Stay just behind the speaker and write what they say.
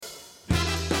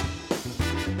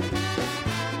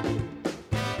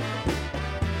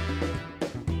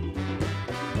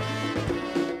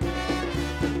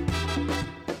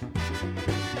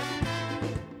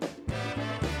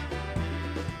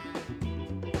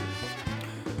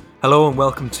Hello and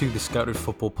welcome to the Scouted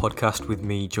Football Podcast with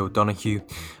me, Joe Donoghue.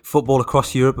 Football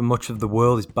across Europe and much of the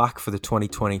world is back for the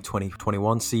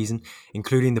 2020-2021 season,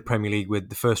 including the Premier League, with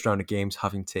the first round of games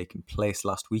having taken place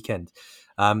last weekend.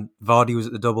 Vardy was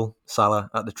at the double, Salah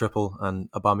at the triple,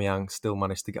 and Aubameyang still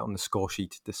managed to get on the score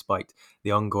sheet despite the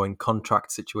ongoing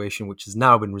contract situation, which has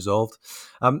now been resolved,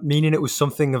 meaning it was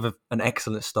something of an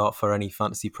excellent start for any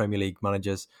fantasy Premier League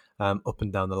managers up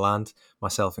and down the land,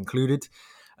 myself included.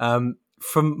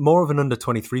 From more of an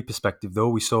under-23 perspective, though,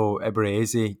 we saw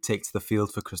Eberechi take to the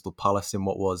field for Crystal Palace in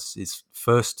what was his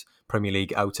first Premier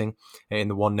League outing in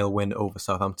the 1-0 win over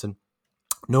Southampton.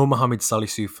 No Mohamed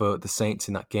Salisu for the Saints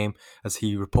in that game, as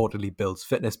he reportedly builds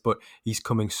fitness, but he's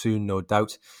coming soon, no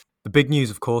doubt. The big news,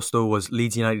 of course, though, was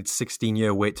Leeds United's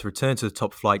 16-year wait to return to the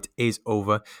top flight is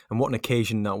over, and what an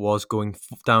occasion that was, going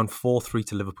down 4-3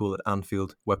 to Liverpool at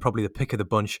Anfield, where probably the pick of the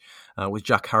bunch was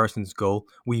Jack Harrison's goal,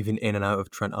 weaving in and out of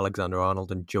Trent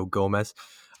Alexander-Arnold and Joe Gomez.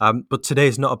 But today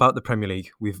is not about the Premier League.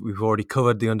 We've already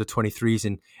covered the under-23s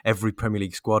in every Premier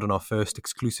League squad on our first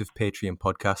exclusive Patreon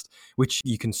podcast, which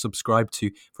you can subscribe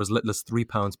to for as little as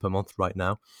 £3 per month right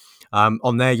now.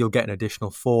 On there, you'll get an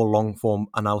additional 4 long-form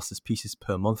analysis pieces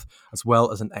per month, as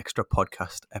well as an extra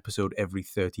podcast episode every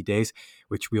 30 days,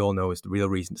 which we all know is the real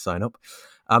reason to sign up.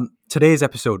 Today's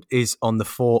episode is on the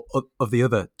 4 of the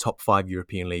other top 5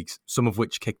 European leagues, some of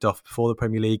which kicked off before the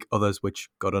Premier League, others which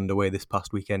got underway this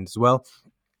past weekend as well.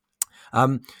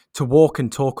 To walk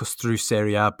and talk us through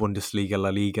Serie A, Bundesliga, La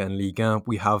Liga and Liga 1,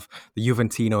 we have the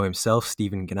Juventino himself,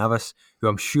 Stephen Ganavas, who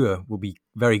I'm sure will be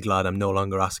very glad I'm no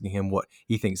longer asking him what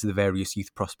he thinks of the various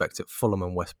youth prospects at Fulham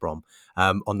and West Brom,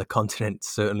 on the continent,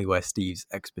 certainly where Steve's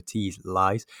expertise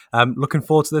lies. Looking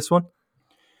forward to this one?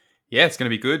 Yeah, it's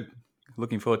going to be good.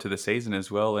 Looking forward to the season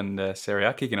as well, and Serie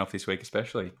A kicking off this week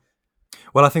especially.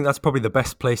 Well, I think that's probably the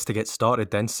best place to get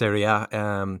started then, Serie A.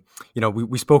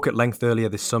 We spoke at length earlier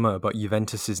this summer about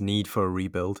Juventus' need for a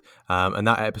rebuild, and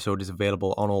that episode is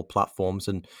available on all platforms,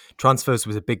 and transfers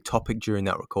was a big topic during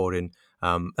that recording.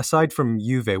 Aside from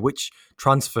Juve, which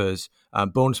transfers,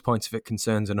 bonus points if it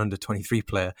concerns an under-23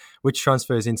 player, which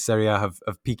transfers in Serie A have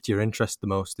piqued your interest the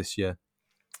most this year?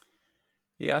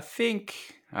 Yeah, I think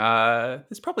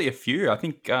there's probably a few. I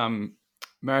think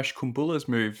Marash Kumbula's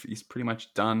move is pretty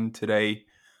much done today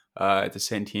to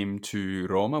send him to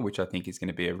Roma, which I think is going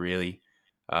to be a really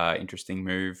interesting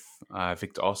move.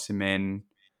 Victor Osimhen,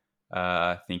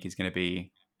 I think is going to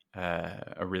be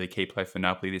a really key player for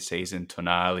Napoli this season.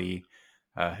 Tonali,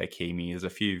 Hakimi, there's a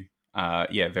few,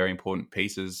 very important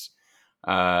pieces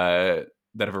that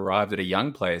have arrived at a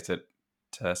young players that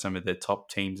some of the top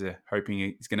teams are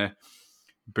hoping is going to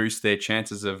boost their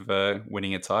chances of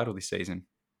winning a title this season.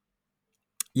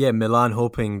 Yeah, Milan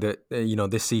hoping that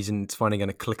this season it's finally going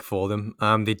to click for them.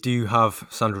 They do have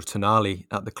Sandro Tonali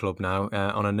at the club now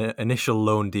on an initial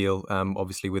loan deal,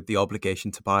 obviously with the obligation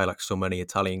to buy, like so many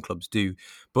Italian clubs do.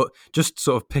 But just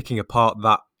sort of picking apart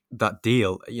that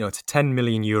deal, it's a €10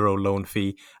 million loan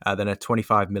fee, then a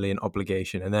 25 million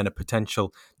obligation, and then a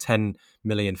potential 10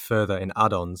 million further in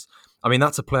add-ons. I mean,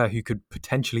 that's a player who could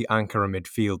potentially anchor a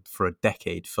midfield for a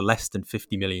decade for less than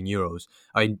 €50 million.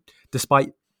 I mean,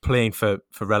 despite playing for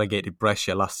relegated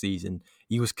Brescia last season,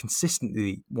 he was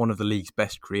consistently one of the league's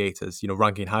best creators,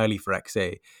 ranking highly for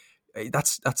XA.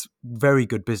 That's very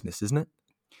good business, isn't it?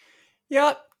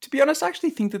 Yeah, to be honest, I actually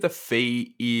think that the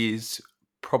fee is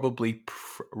probably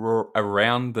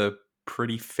around the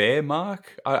pretty fair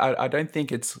mark. I don't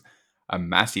think it's a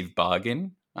massive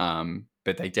bargain,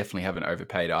 but they definitely haven't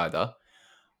overpaid either.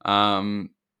 I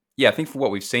think for what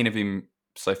we've seen of him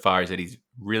so far is that he's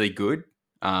really good,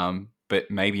 but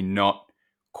maybe not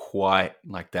quite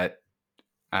like that,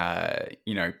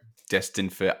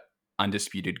 destined for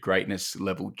undisputed greatness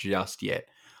level just yet.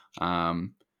 I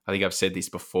think I've said this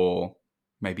before,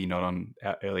 maybe not on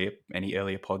any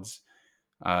earlier pods,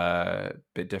 but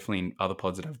definitely in other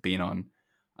pods that I've been on,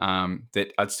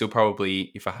 that I'd still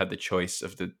probably, if I had the choice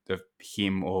of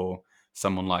him or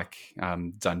someone like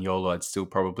Zaniolo, I'd still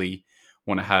probably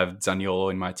want to have Zaniolo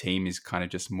in my team. Is kind of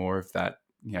just more of that,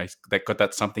 that got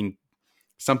that something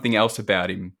else about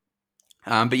him.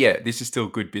 But yeah, this is still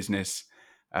good business.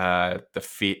 The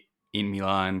fit in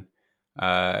Milan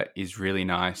is really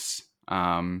nice.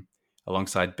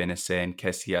 Alongside Benacer and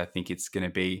Kessie, I think it's going to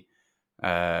be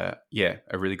a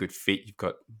really good fit. You've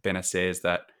got Benacer as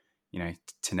that,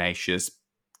 tenacious,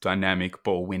 dynamic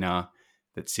ball winner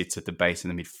that sits at the base of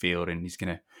the midfield, and he's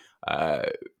going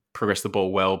to progress the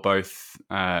ball well, both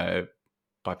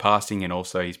by passing, and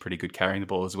also he's pretty good carrying the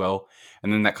ball as well.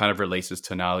 And then that kind of releases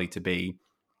Tonali to be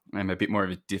a bit more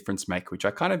of a difference maker, which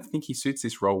I kind of think he suits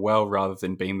this role well, rather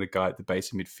than being the guy at the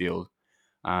base of midfield.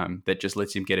 that just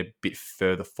lets him get a bit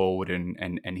further forward,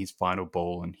 and his final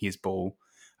ball and his ball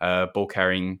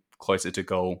carrying closer to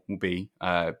goal will be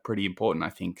pretty important, I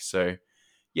think. So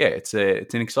yeah, it's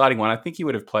an exciting one. I think he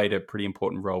would have played a pretty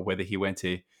important role whether he went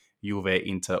to Juve,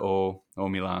 Inter, or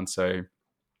Milan. So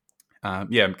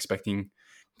yeah, I'm expecting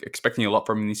a lot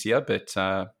from him this year, but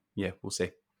yeah, we'll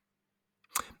see.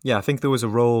 Yeah, I think there was a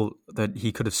role that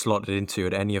he could have slotted into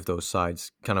at any of those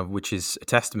sides, kind of, which is a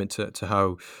testament to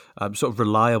how sort of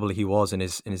reliable he was in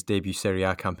his debut Serie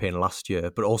A campaign last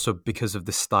year, but also because of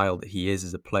the style that he is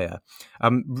as a player.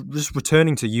 Just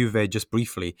returning to Juve just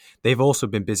briefly, they've also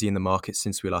been busy in the market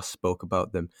since we last spoke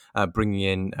about them, bringing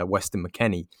in Weston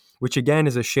McKennie, which again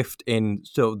is a shift in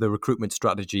the recruitment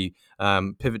strategy,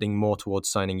 pivoting more towards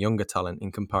signing younger talent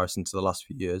in comparison to the last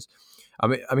few years.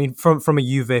 I mean, from a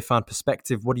Juve fan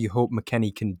perspective, what do you hope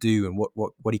McKennie can do, and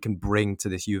what he can bring to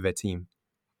this Juve team?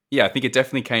 Yeah, I think it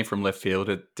definitely came from left field.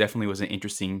 It definitely was an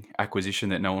interesting acquisition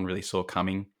that no one really saw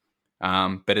coming.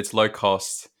 But it's low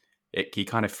cost. He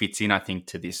kind of fits in, I think,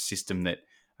 to this system that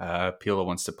Pirlo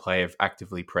wants to play of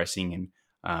actively pressing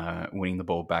and winning the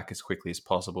ball back as quickly as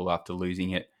possible after losing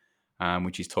it,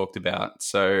 which he's talked about.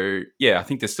 So, yeah, I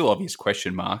think there's still obvious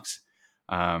question marks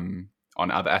on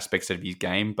other aspects of his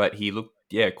game, but he looked,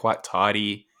 quite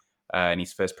tidy in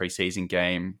his first preseason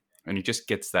game, and he just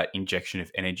gets that injection of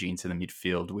energy into the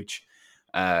midfield, which,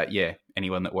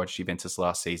 anyone that watched Juventus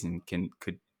last season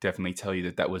could definitely tell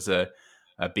you that was a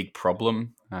big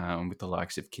problem with the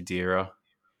likes of Khedira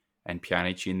and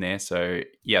Pjanic in there. So,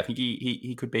 yeah, I think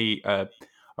he could be a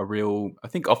real, I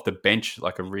think off the bench,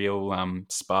 like a real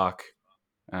spark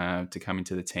to come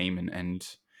into the team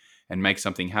and make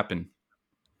something happen.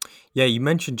 Yeah, you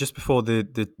mentioned just before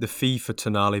the fee for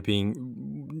Tonali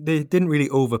being, they didn't really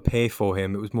overpay for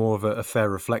him. It was more of a fair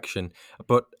reflection.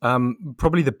 But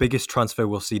probably the biggest transfer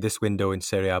we'll see this window in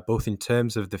Serie A, both in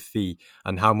terms of the fee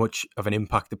and how much of an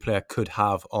impact the player could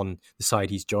have on the side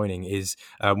he's joining, is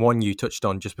one you touched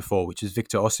on just before, which is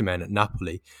Victor Osimhen at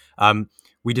Napoli.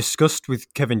 We discussed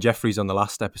with Kevin Jeffries on the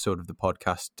last episode of the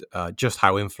podcast just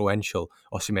how influential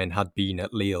Osimhen had been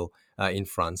at Lille in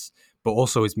France, but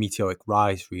also his meteoric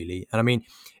rise, really. And I mean,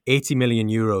 80 million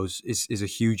euros is a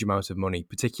huge amount of money,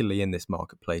 particularly in this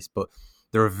marketplace. But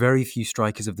there are very few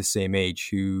strikers of the same age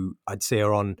who I'd say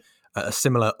are on a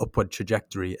similar upward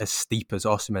trajectory as steep as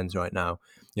Osimhen's right now,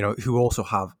 who also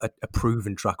have a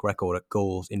proven track record at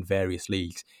goals in various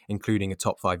leagues, including a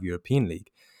top 5 European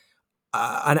league.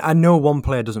 And I know one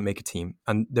player doesn't make a team,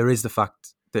 and there is the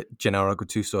fact that Gennaro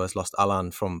Gattuso has lost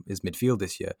Alan from his midfield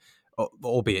this year,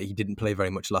 albeit he didn't play very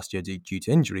much last year due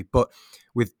to injury. But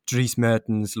with Dries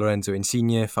Mertens, Lorenzo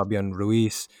Insigne, Fabian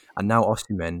Ruiz, and now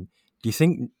Osimhen, do you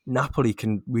think Napoli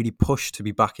can really push to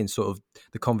be back in sort of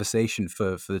the conversation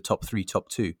for the top 3, top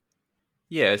 2?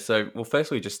 Yeah, so, well,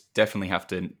 first we just definitely have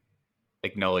to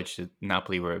acknowledge that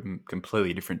Napoli were a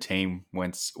completely different team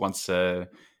once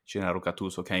Gennaro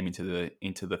Gattuso came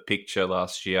into the picture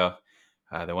last year.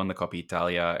 They won the Coppa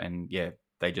Italia, and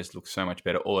they just look so much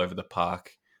better all over the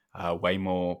park. Way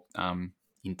more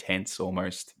intense,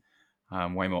 almost,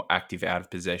 way more active out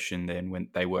of possession than when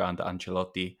they were under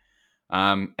Ancelotti.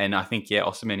 And I think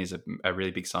Osimhen is a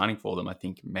really big signing for them. I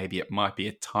think maybe it might be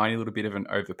a tiny little bit of an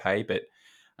overpay, but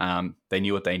they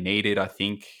knew what they needed, I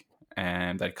think,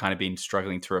 and they'd kind of been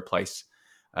struggling to replace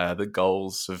the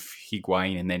goals of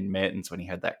Higuain and then Mertens when he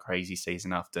had that crazy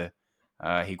season after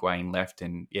Higuain left.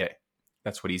 And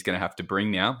that's what he's going to have to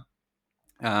bring now.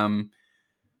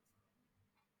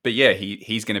 But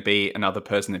he's going to be another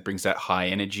person that brings that high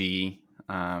energy,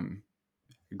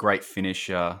 great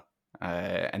finisher.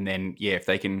 And then, if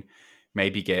they can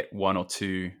maybe get one or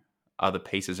two other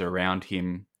pieces around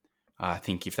him, I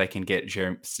think if they can get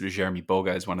Jeremy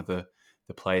Boga as one of the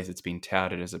players that's been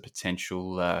touted as a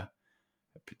potential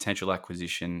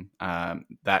acquisition,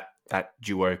 that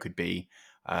duo could be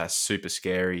super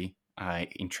scary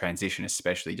in transition,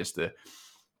 especially just the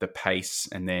pace,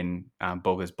 and then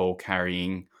Boga's ball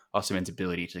carrying, Osimhen's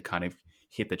ability to kind of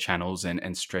hit the channels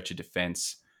and stretch a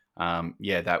defense.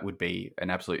 That would be an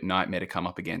absolute nightmare to come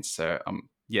up against. So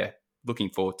looking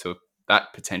forward to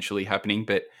that potentially happening.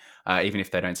 But even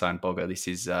if they don't sign Boga, this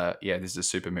is a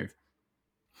super move.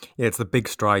 Yeah, it's the big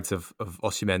strides of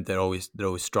Osimhen. They're always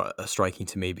striking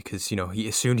to me, because he,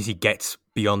 as soon as he gets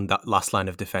beyond that last line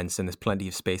of defense and there's plenty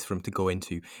of space for him to go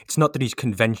into, it's not that he's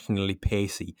conventionally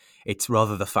pacey. It's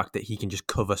rather the fact that he can just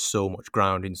cover so much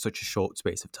ground in such a short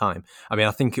space of time. I mean,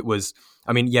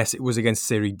 yes, it was against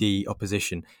Serie D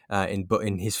opposition, but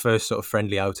in his first sort of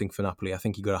friendly outing for Napoli, I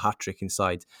think he got a hat-trick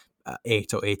inside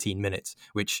 8 or 18 minutes,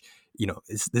 which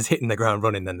there's hitting the ground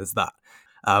running. Then there's that.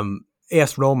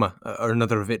 AS Roma are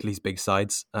another of Italy's big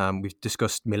sides. We've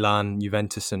discussed Milan,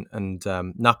 Juventus, and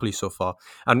Napoli so far.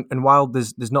 And while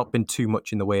there's not been too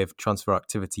much in the way of transfer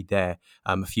activity there,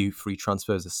 a few free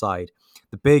transfers aside,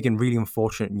 the big and really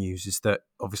unfortunate news is that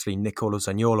obviously Nicolo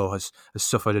Zaniolo has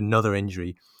suffered another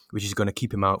injury, which is going to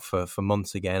keep him out for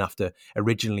months again after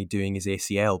originally doing his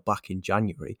ACL back in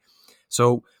January.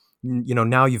 So,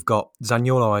 now you've got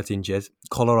Zaniolo out injured,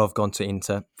 Kolarov gone to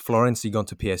Inter, Florenzi gone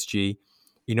to PSG.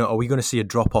 Are we going to see a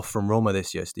drop-off from Roma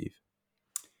this year, Steve?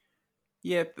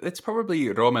 Yeah, it's probably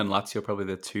Roma and Lazio, probably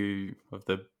the two of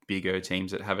the bigger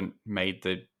teams that haven't made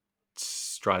the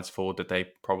strides forward that they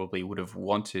probably would have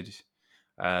wanted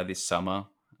this summer.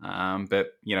 But,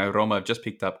 Roma have just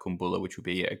picked up Kumbula, which would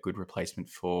be a good replacement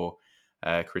for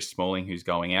Chris Smalling, who's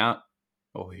going out,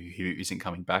 or who isn't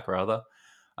coming back, rather.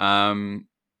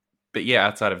 But yeah,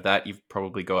 outside of that, you've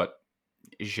probably got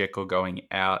Dzeko going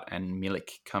out and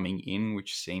Milik coming in,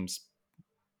 which seems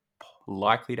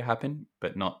likely to happen,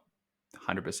 but not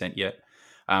 100% yet.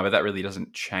 But that really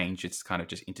doesn't change. It's kind of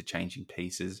just interchanging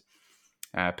pieces.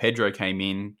 Pedro came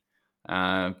in,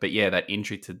 but yeah, that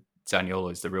injury to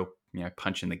Zaniolo is the real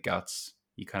punch in the guts.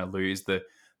 You kind of lose the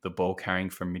ball carrying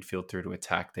from midfield through to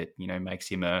attack that makes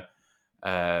him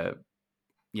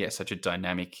such a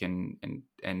dynamic and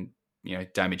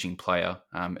damaging player,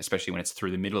 especially when it's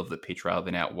through the middle of the pitch rather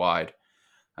than out wide.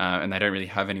 And they don't really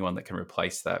have anyone that can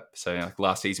replace that. So like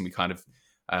last season, we kind of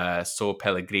saw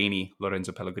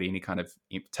Lorenzo Pellegrini kind of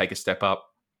take a step up.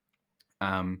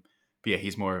 But yeah,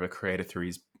 he's more of a creator through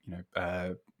his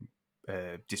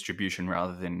distribution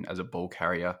rather than as a ball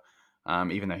carrier,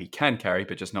 even though he can carry,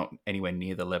 but just not anywhere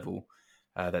near the level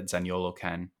that Zaniolo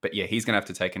can. But yeah, he's going to have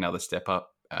to take another step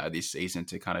up this season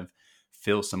to kind of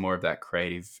fill some more of that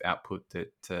creative output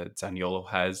that Zaniolo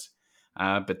has.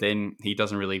 But then he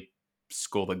doesn't really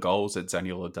score the goals that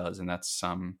Zaniolo does, and that's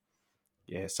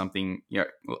something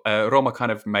Roma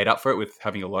kind of made up for it with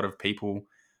having a lot of people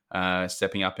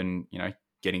stepping up and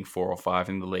getting 4 or 5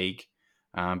 in the league.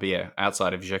 But yeah,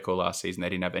 outside of Dzeko last season, they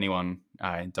didn't have anyone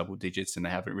in double digits, and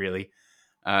they haven't really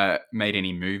made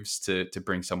any moves to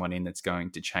bring someone in that's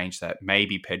going to change that.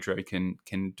 Maybe Pedro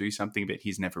can do something, but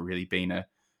he's never really been a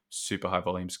super high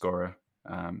volume scorer,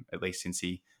 at least since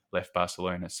he left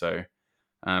Barcelona. So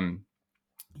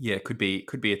yeah, it could be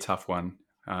a tough one.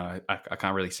 I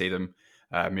can't really see them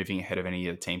moving ahead of any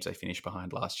of the teams they finished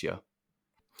behind last year.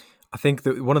 I think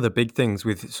that one of the big things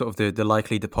with sort of the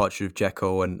likely departure of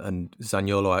Dzeko and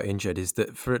Zaniolo out injured is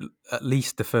that for at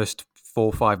least the first 4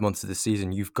 or 5 months of the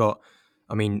season, you've got,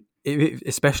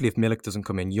 especially if Milik doesn't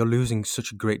come in, you're losing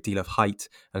such a great deal of height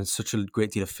and such a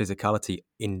great deal of physicality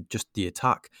in just the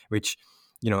attack, which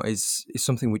is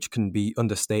something which can be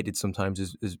understated sometimes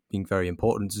as being very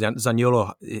important.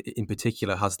 Zaniolo in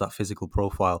particular has that physical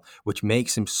profile, which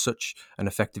makes him such an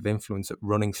effective influence at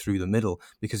running through the middle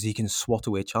because he can swat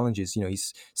away challenges.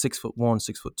 He's 6'1",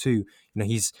 6'2".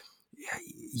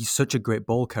 He's such a great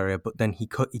ball carrier, but then he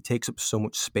takes up so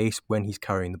much space when he's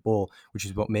carrying the ball, which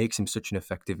is what makes him such an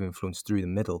effective influence through the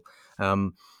middle.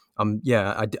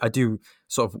 I do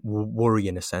sort of worry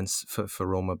in a sense for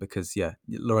Roma because,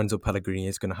 Lorenzo Pellegrini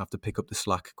is going to have to pick up the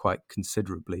slack quite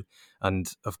considerably. And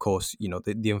of course,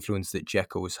 the influence that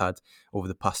Dzeko has had over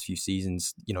the past few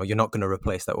seasons, you're not going to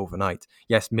replace that overnight.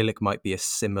 Yes, Milik might be a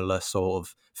similar sort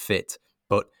of fit,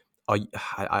 but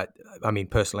I mean,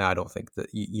 personally, I don't think that,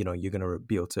 you're going to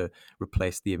be able to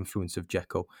replace the influence of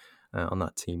Dzeko on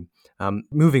that team.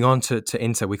 Moving on to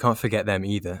Inter, we can't forget them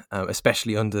either,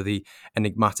 especially under the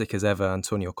enigmatic as ever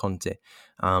Antonio Conte.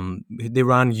 They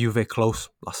ran Juve close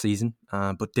last season,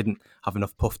 but didn't have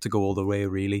enough puff to go all the way,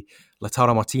 really.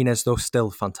 Lautaro Martinez, though, still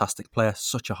a fantastic player,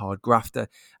 such a hard grafter,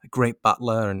 a great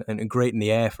battler, and great in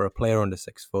the air for a player under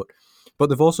 6 foot. But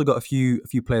they've also got a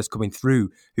few players coming through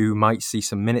who might see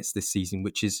some minutes this season,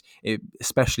 which is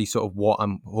especially sort of what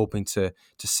I'm hoping to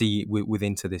see with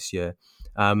Inter this year.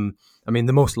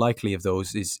 The most likely of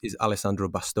those is Alessandro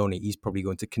Bastoni. He's probably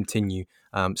going to continue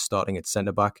starting at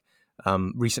centre-back,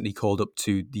 recently called up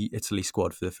to the Italy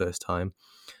squad for the first time.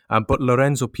 But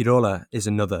Lorenzo Pirola is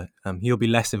another. He'll be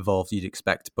less involved, you'd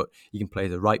expect, but he can play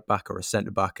as a right-back or a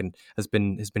centre-back and has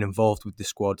been involved with the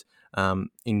squad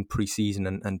in pre-season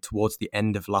and towards the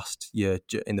end of last year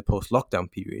in the post-lockdown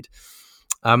period.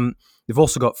 They've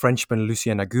also got Frenchman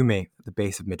Lucien Agume at the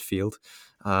base of midfield,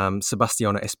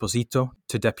 Sebastiano Esposito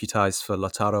to deputise for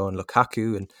Lautaro and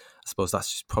Lukaku, and I suppose that's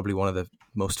just probably one of the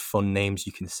most fun names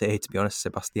you can say, to be honest,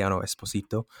 Sebastiano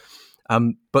Esposito.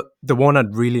 But the one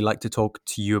I'd really like to talk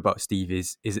to you about, Steve,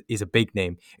 is a big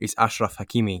name. It's Achraf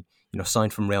Hakimi,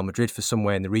 signed from Real Madrid for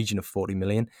somewhere in the region of 40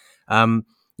 million.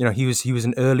 he was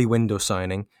an early window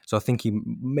signing, so I think he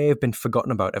may have been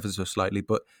forgotten about ever so slightly.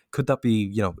 But could that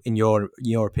be, in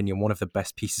your opinion, one of the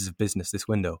best pieces of business this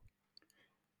window?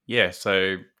 Yeah,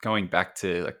 so going back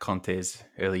to Conte's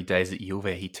early days at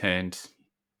Juve, he turned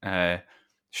uh,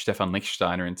 Stefan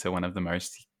Lichtsteiner into one of the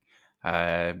most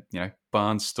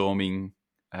barnstorming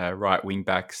right wing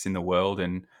backs in the world,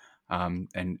 and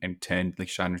turned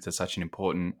Lichtsteiner into such an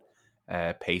important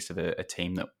piece of a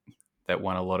team that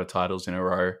won a lot of titles in a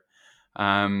row.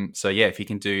 So yeah, if he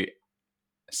can do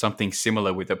something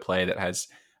similar with a player that has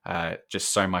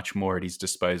just so much more at his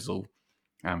disposal,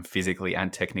 physically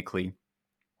and technically,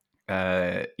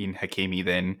 in Hakimi,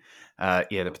 then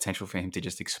the potential for him to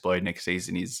just explode next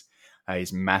season is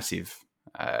massive,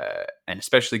 and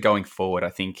especially going forward. I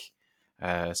think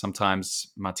sometimes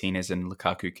Martinez and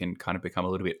Lukaku can kind of become a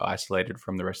little bit isolated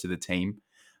from the rest of the team,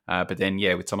 but then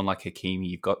with someone like Hakimi,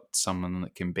 you've got someone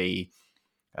that can be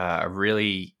a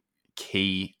really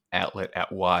key outlet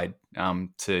out wide,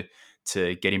 to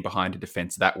get in behind a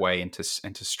defense that way, and to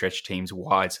stretch teams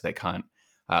wide so they can't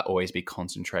always be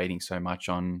concentrating so much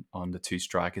on the two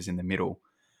strikers in the middle.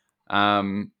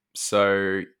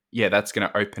 So that's going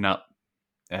to open up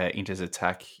Inter's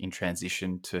attack in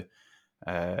transition to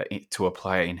a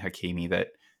player in Hakimi that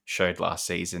showed last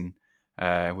season,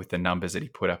 with the numbers that he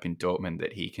put up in Dortmund,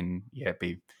 that he can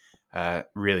be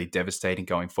really devastating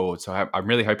going forward. So I'm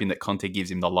really hoping that Conte gives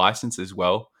him the license as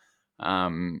well,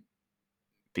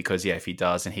 because if he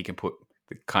does, and he can put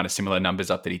the kind of similar numbers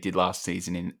up that he did last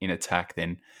season in attack,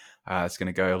 then it's going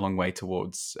to go a long way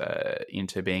towards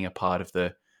Inter being a part of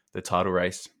the title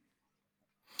race.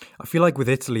 I feel like with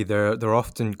Italy, there are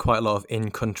often quite a lot of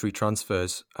in-country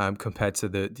transfers compared to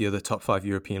the other top 5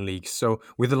 European leagues. So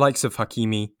with the likes of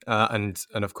Hakimi and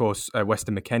of course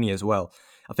Weston McKennie as well,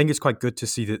 I think it's quite good to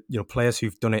see that players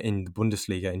who've done it in the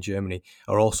Bundesliga in Germany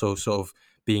are also sort of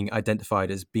being identified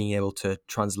as being able to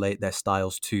translate their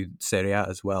styles to Serie A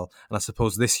as well. And I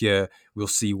suppose this year we'll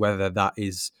see whether that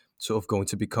is sort of going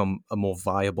to become a more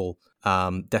viable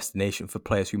destination for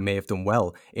players who may have done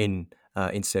well in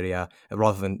Serie A,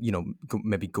 rather than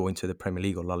maybe going to the Premier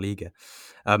League or La Liga.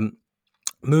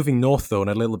 Moving north though, and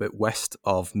a little bit west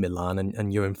of Milan,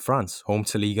 and you're in France, home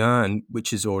to Ligue 1, and which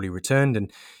has already returned,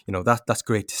 and that's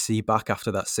great to see back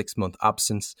after that 6-month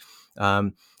absence.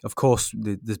 Of course,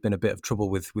 there's been a bit of trouble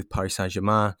with Paris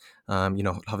Saint-Germain,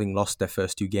 having lost their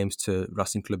first 2 games to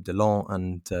Racing Club de Lens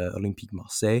and Olympique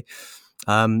Marseille.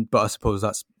 But I suppose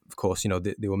that's, of course,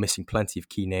 they were missing plenty of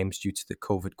key names due to the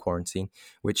COVID quarantine,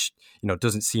 which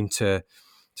doesn't seem to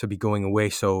be going away.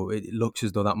 So it looks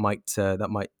as though that might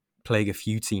plague a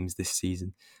few teams this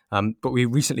season. But we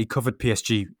recently covered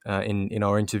PSG in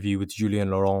our interview with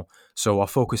Julien Laurent, so our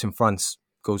focus in France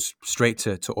goes straight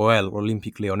to OL, or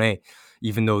Olympique Lyonnais,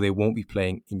 even though they won't be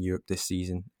playing in Europe this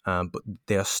season. But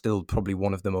they are still probably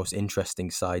one of the most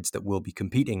interesting sides that will be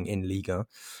competing in Liga.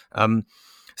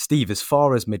 Steve, as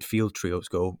far as midfield trios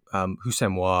go,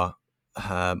 Houssem Aouar,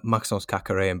 Maxence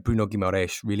Caqueret and Bruno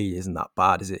Guimaraes really isn't that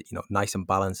bad, is it? Nice and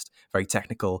balanced, very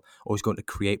technical, always going to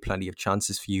create plenty of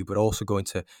chances for you, but also going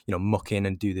to muck in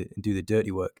and do the dirty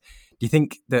work. Do you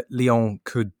think that Lyon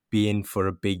could be in for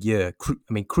a big year?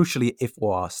 Crucially, if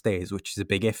Aouar stays, which is a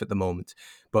big if at the moment,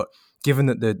 but given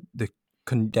that the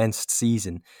condensed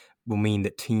season will mean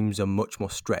that teams are much more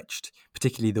stretched,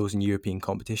 particularly those in European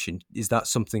competition, is that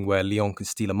something where Lyon can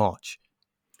steal a march?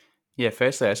 Yeah,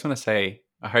 firstly, I just want to say,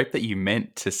 I hope that you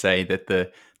meant to say that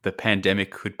the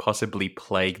pandemic could possibly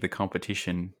plague the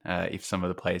competition if some of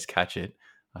the players catch it.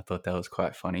 I thought that was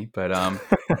quite funny, but that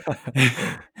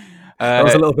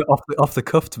was a little bit off the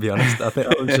cuff, to be honest. I think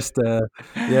that was just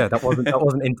that wasn't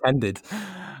intended.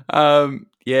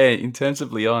 In terms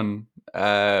of Lyon,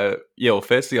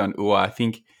 firstly on Aouar, I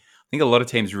think a lot of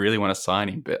teams really want to sign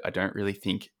him, but I don't really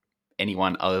think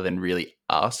anyone other than really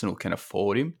Arsenal can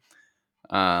afford him.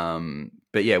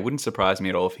 But it wouldn't surprise me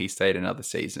at all if he stayed another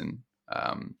season.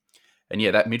 And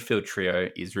that midfield trio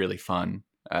is really fun.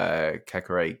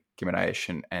 Caqueret,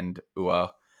 Guimaraes, and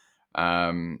Aouar.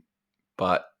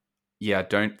 But I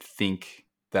don't think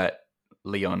that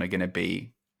Lyon are going to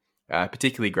be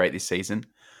particularly great this season.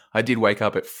 I did wake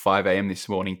up at 5 a.m. this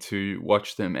morning to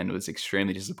watch them and was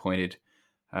extremely disappointed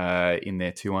in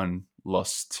their 2-1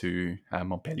 loss to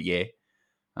Montpellier.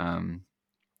 The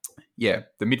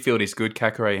midfield is good.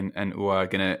 Caqueret and Aouar are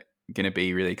gonna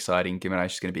be really exciting.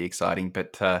 Guimaraes is going to be exciting,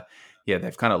 but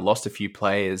they've kind of lost a few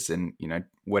players, and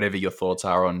whatever your thoughts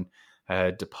are on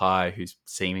Depay, who's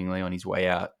seemingly on his way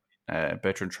out,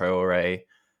 Bertrand Traoré,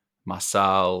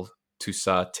 Marçal,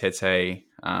 Toussaint, Tete,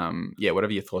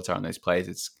 whatever your thoughts are on those players,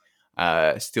 it's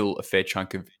still a fair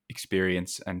chunk of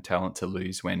experience and talent to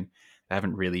lose when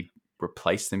haven't really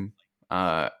replaced them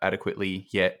adequately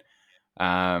yet.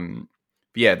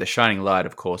 But yeah, the shining light,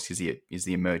 of course, is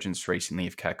the emergence recently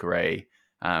of Kakare.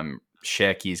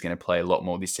 Cherki is going to play a lot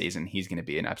more this season. He's going to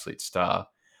be an absolute star.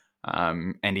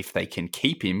 And if they can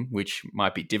keep him, which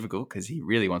might be difficult because he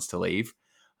really wants to leave,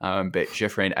 but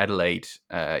Jeffrey and Adelaide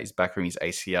is back from his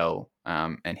ACL,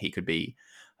 and he could be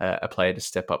a player to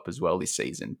step up as well this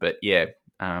season. But yeah,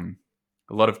 a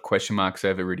lot of question marks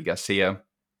over Rudy Garcia.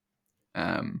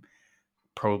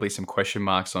 Probably some question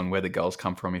marks on where the goals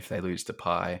come from if they lose to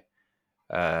Pai.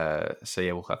 So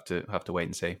yeah, we'll have to wait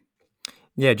and see.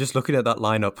 Yeah, just looking at that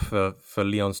lineup for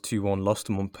Lyon's 2-1 loss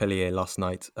to Montpellier last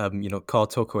night, Carl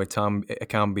Toko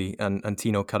Ekambi and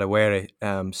Tino Kadewere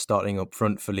starting up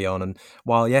front for Lyon. And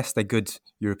while, yes, they're good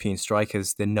European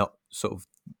strikers, they're not sort of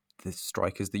the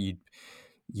strikers that you'd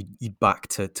back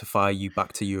to fire you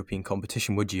back to European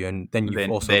competition, would you? And then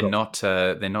you've they're not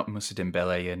Moussa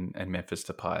Dembele and Memphis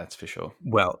Depay, that's for sure.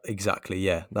 Well, exactly,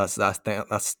 yeah. That's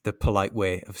the polite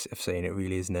way of saying it,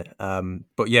 really, isn't it?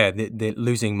 But yeah, they're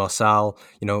losing Marçal,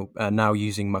 now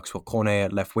using Maxwell Cornet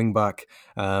at left wing back.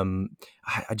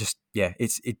 I just, yeah,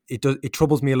 it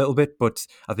troubles me a little bit, but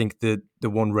I think the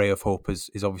one ray of hope is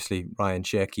obviously Rayan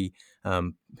Cherki,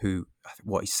 who,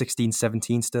 he's 16,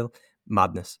 17 still?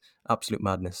 Madness, absolute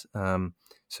madness.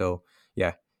 So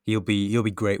yeah, he'll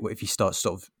be great if he starts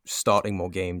sort of starting more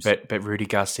games. But Rudy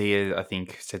Garcia, I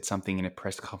think, said something in a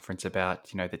press conference about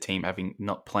the team having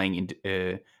not playing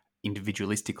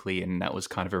individualistically, and that was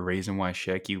kind of a reason why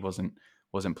Cherki wasn't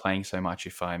playing so much,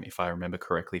 if I remember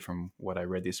correctly from what I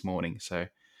read this morning. So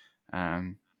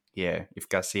yeah, if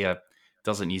Garcia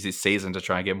doesn't use his season to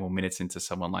try and get more minutes into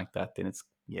someone like that, then it's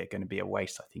going to be a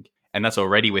waste, I think. And that's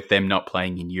already with them not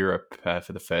playing in Europe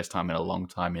for the first time in a long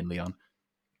time in Lyon.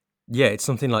 Yeah, it's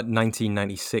something like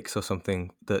 1996 or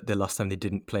something, the last time they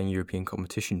didn't play in European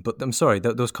competition. But I'm sorry,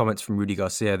 those comments from Rudy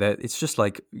Garcia, it's just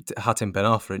like Hatem Ben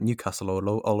Arfa at Newcastle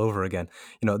all over again.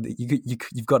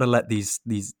 You've got to let these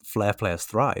flair players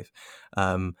thrive,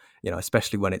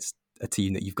 especially when it's a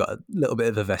team that you've got a little bit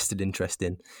of a vested interest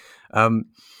in.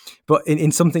 But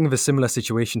in something of a similar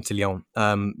situation to Lyon,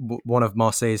 one of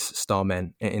Marseille's star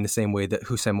men, in the same way that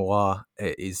Houssem Aouar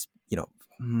is,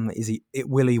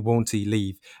 will he, won't he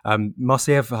leave?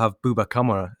 Marseille have Bouba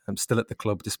Kamara still at the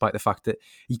club, despite the fact that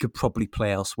he could probably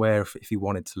play elsewhere if he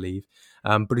wanted to leave.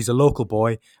 But he's a local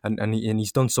boy, and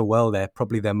he's done so well there,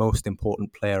 probably their most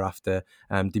important player after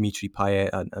Dimitri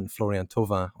Payet and Florian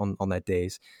Thauvin on their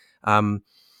days.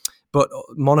 But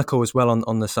Monaco as well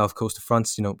on the south coast of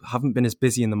France, haven't been as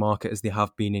busy in the market as they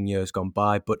have been in years gone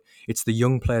by. But it's the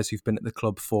young players who've been at the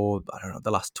club for,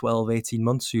 the last 12, 18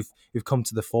 months who've come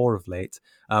to the fore of late.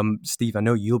 Steve, I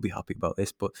know you'll be happy about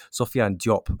this, but Sofiane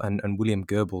Diop and William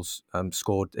Goebbels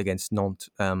scored against Nantes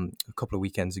a couple of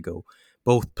weekends ago.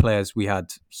 Both players we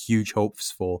had huge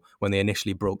hopes for when they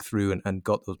initially broke through and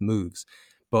got those moves.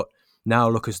 But now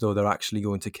look as though they're actually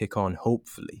going to kick on,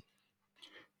 hopefully.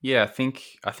 Yeah, I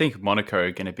think Monaco are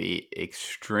going to be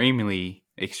extremely,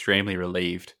 extremely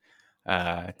relieved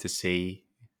to see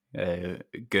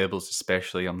Goebbels,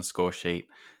 especially on the score sheet.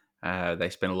 They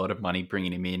spent a lot of money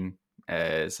bringing him in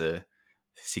as a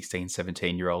 16,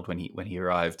 17-year-old when he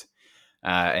arrived.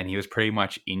 And he was pretty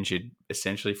much injured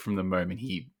essentially from the moment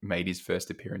he made his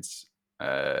first appearance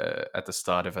at the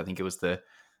start of, I think it was the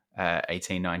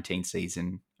 18-19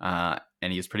 season.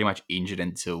 And he was pretty much injured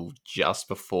until just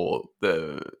before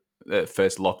the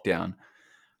first lockdown.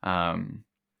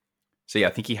 So yeah,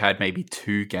 I think he had maybe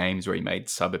 2 games where he made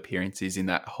sub appearances in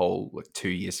that whole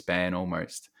 2-year span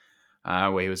almost,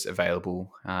 where he was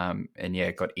available. And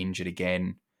yeah, got injured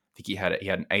again. I think he had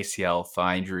an ACL,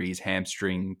 thigh injuries,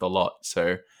 hamstring, the lot.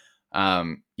 So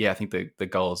yeah, I think the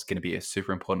goal is going to be a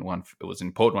super important one. It was an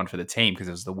important one for the team because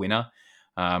it was the winner.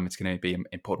 It's going to be an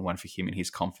important one for him and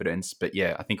his confidence. But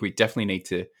yeah, I think we definitely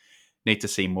need to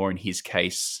see more in his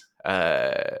case.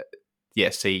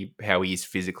 See how he is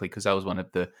physically, because that was one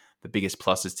of the biggest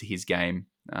pluses to his game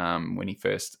when he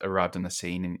first arrived on the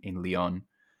scene in Lyon.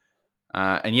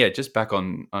 And yeah, just back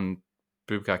on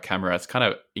Boubacar Kamara, it's kind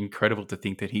of incredible to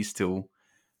think that he's still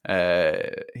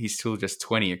just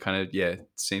 20. It kind of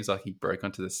seems like he broke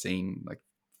onto the scene like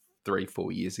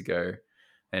 3-4 years ago,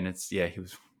 and he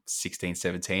was 16,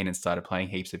 17 and started playing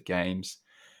heaps of games.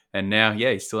 And now,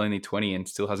 he's still only 20 and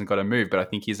still hasn't got a move. But I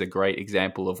think he's a great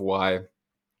example of why,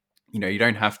 you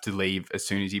don't have to leave as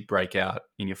soon as you break out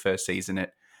in your first season,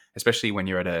 especially when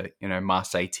you're at a,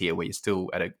 Marseille tier where you're still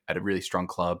at a really strong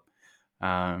club,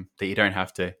 that you don't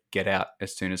have to get out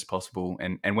as soon as possible.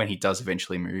 And when he does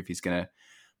eventually move, he's going to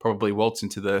probably waltz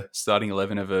into the starting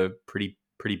 11 of a pretty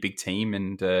big team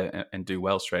and do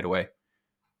well straight away.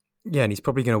 Yeah, and he's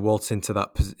probably going to waltz into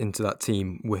that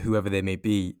team with whoever they may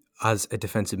be as a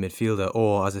defensive midfielder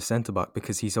or as a centre back,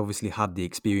 because he's obviously had the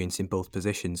experience in both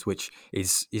positions, which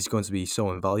is going to be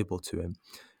so invaluable to him.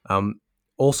 Um,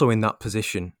 Also in that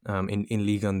position in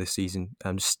Ligue 1 this season,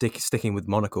 sticking with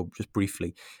Monaco just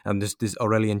briefly, there's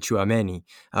Aurelien Tchouameni,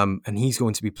 and he's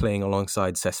going to be playing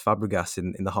alongside Cesc Fabregas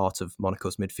in the heart of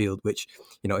Monaco's midfield, which,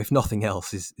 if nothing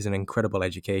else, is an incredible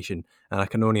education, and I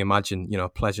can only imagine, a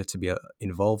pleasure to be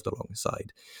involved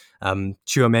alongside.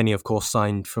 Tchouameni, of course,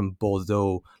 signed from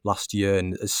Bordeaux last year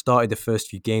and has started the first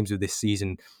few games of this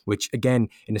season, which, again,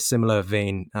 in a similar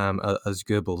vein as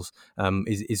Goebbels,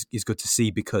 is good to see,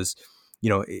 because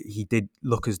he did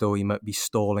look as though he might be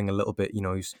stalling a little bit. He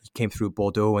came through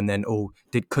Bordeaux and then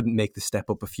couldn't make the step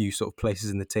up a few sort of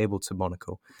places in the table to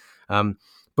Monaco.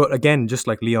 But again, just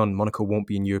like Lyon, Monaco won't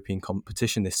be in European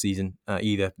competition this season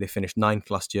either. They finished 9th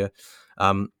last year.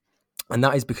 And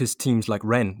that is because teams like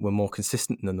Rennes were more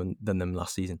consistent than them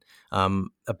last season.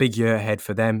 A big year ahead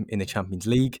for them in the Champions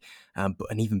League,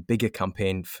 but an even bigger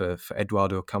campaign for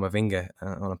Eduardo Camavinga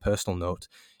on a personal note.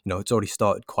 It's already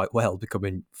started quite well,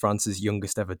 becoming France's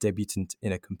youngest ever debutant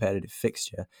in a competitive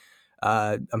fixture.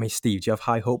 Steve, do you have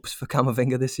high hopes for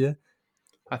Camavinga this year?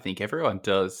 I think everyone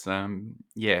does.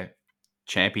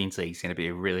 Champions League is going to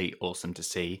be really awesome to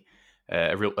see.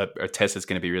 A test that's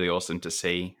going to be really awesome to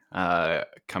see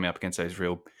coming up against those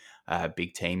real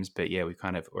big teams. But yeah, we've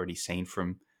kind of already seen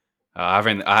from.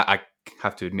 I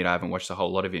have to admit I haven't watched a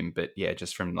whole lot of him, but yeah,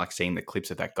 just from like seeing the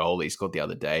clips of that goal that he scored the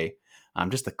other day,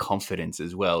 just the confidence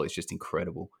as well is just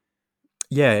incredible.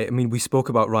 Yeah, we spoke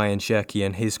about Ryan Cherki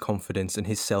and his confidence and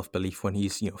his self-belief when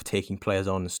he's, taking players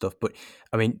on and stuff. But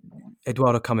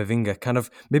Eduardo Camavinga kind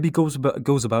of maybe goes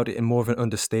about it in more of an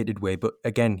understated way. But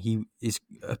again, he is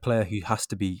a player who has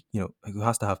to be, who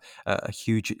has to have a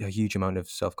huge amount of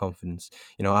self-confidence.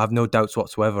 I have no doubts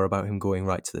whatsoever about him going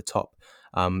right to the top.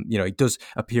 He does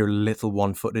appear a little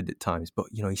one-footed at times, but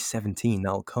he's 17.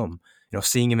 That'll come.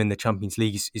 Seeing him in the Champions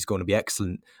League is going to be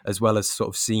excellent, as well as sort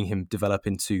of seeing him develop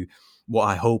into what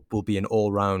I hope will be an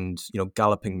all-round,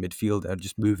 galloping midfielder,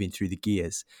 just moving through the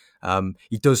gears.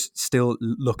 He does still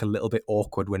look a little bit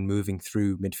awkward when moving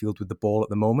through midfield with the ball at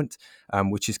the moment,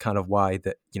 which is kind of why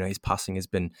that his passing has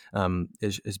been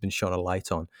shone a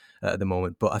light on at the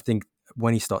moment. But I think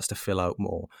when he starts to fill out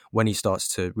more, when he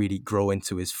starts to really grow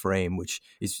into his frame, which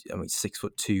is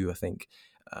 6'2", I think.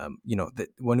 That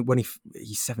when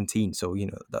he's 17, so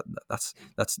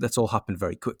that's all happened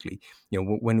very quickly.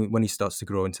 When he starts to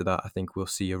grow into that, I think we'll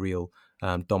see a real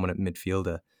dominant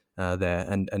midfielder there,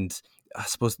 and I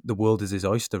suppose the world is his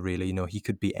oyster, really. He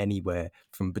could be anywhere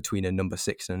from between a number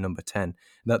 6 and a number 10.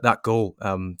 That goal,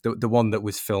 the one that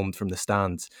was filmed from the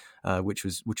stands, which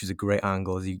was a great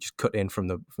angle, as he just cut in from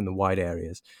the wide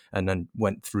areas and then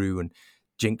went through and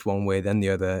jinked one way, then the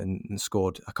other, and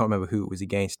scored. I can't remember who it was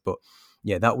against, but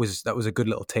yeah, that was a good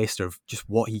little taster of just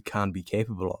what he can be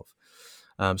capable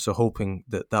of. So hoping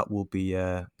that will be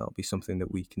that'll be something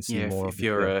that we can see more of.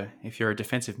 If you're a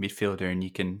defensive midfielder and you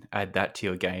can add that to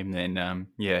your game, then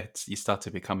you start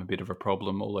to become a bit of a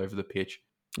problem all over the pitch.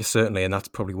 Certainly, and that's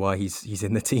probably why he's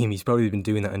in the team. He's probably been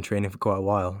doing that in training for quite a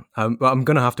while. But I'm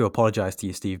going to have to apologise to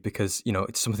you, Steve, because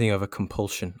it's something of a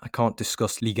compulsion. I can't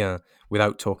discuss Ligue 1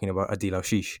 without talking about Adil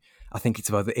Ashish. I think it's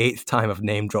about the 8th time I've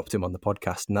name dropped him on the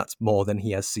podcast, and that's more than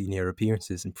he has senior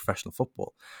appearances in professional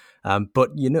football. But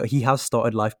he has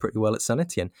started life pretty well at Saint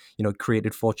Etienne.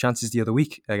 Created 4 chances the other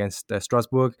week against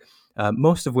Strasbourg,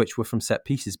 most of which were from set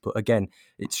pieces. But again,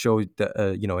 it showed that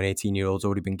an 18-year-old's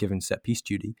already been given set piece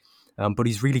duty. But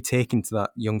he's really taken to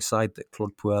that young side that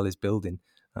Claude Puel is building,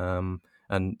 and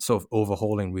sort of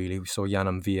overhauling, really. We saw Yann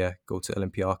M'Vila go to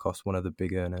Olympiacos, one of the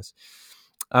big earners.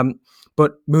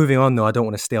 But moving on, though, I don't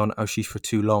want to stay on Ashish for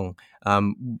too long.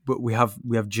 But we have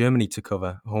Germany to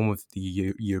cover, home of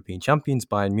the European champions,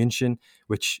 Bayern München,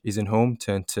 which is in home,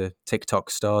 turned to TikTok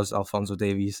stars Alphonso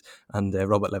Davies and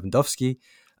Robert Lewandowski.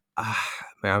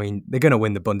 They're going to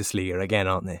win the Bundesliga again,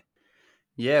 aren't they?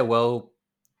 Yeah, well,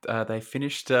 they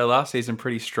finished last season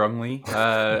pretty strongly.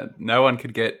 No one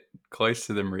could get close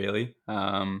to them, really.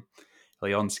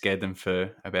 Lyon scared them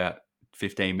for about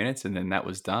 15 minutes, and then that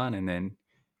was done. And then,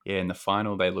 in the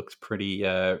final, they looked pretty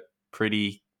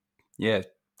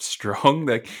strong.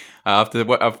 Like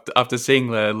after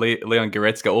seeing Leon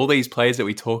Goretzka, all these players that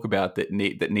we talk about that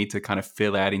need to kind of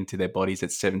fill out into their bodies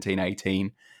at 17,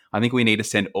 18, I think we need to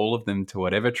send all of them to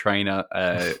whatever trainer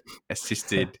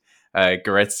assisted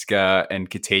Goretzka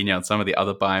and Coutinho and some of the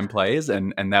other Bayern players,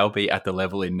 and they'll be at the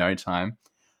level in no time.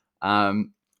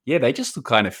 They just look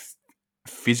kind of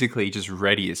physically just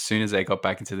ready as soon as they got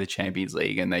back into the Champions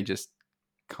League, and they just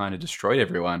kind of destroyed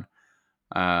everyone.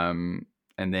 And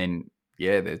then,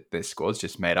 yeah, their squad's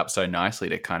just made up so nicely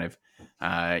to kind of,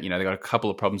 they got a couple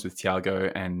of problems with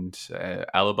Thiago and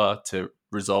Alaba to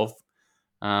resolve.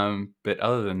 But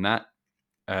other than that,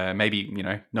 maybe,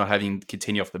 not having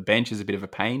continue off the bench is a bit of a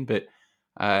pain, but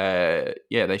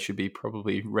they should be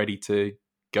probably ready to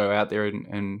go out there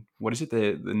and what is it,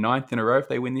 the ninth in a row if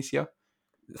they win this year?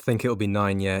 I think it'll be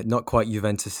 9, yeah. Not quite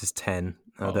Juventus's 10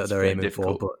 that they're aiming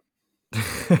difficult. for,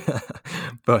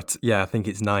 but yeah, I think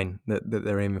it's 9 that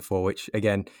they're aiming for, which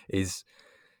again is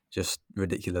just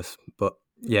ridiculous. But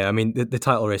yeah, I mean, the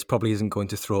title race probably isn't going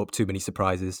to throw up too many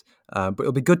surprises, but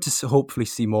it'll be good to hopefully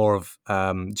see more of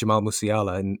Jamal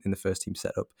Musiala in the first team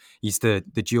setup. He's the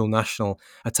dual national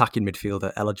attacking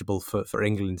midfielder eligible for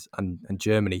England and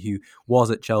Germany, who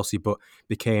was at Chelsea but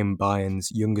became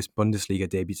Bayern's youngest Bundesliga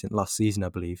debutant last season, I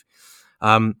believe.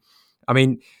 I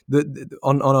mean,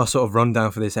 on our sort of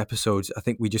rundown for this episode, I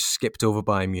think we just skipped over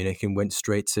Bayern Munich and went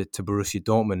straight to Borussia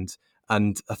Dortmund.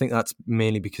 And I think that's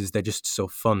mainly because they're just so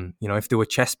fun. If there were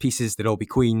chess pieces, they'd all be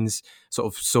queens,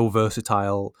 sort of so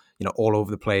versatile, all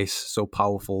over the place, so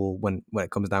powerful when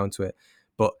it comes down to it.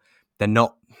 But they're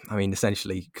not,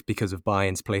 essentially because of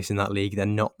Bayern's place in that league, they're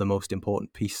not the most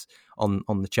important piece on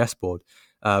the chessboard.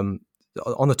 On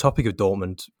the topic of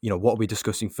Dortmund, what are we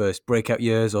discussing first? Breakout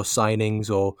years or signings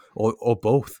or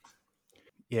both?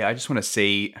 Yeah, I just want to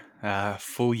see a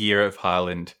full year of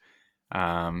Haaland.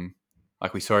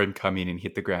 Like we saw him come in and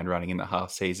hit the ground running in the half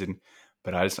season,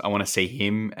 but I want to see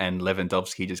him and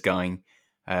Lewandowski just going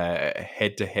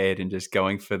head to head and just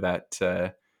going for that,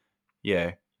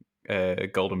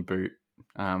 golden boot.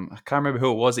 I can't remember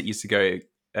who it was that used to go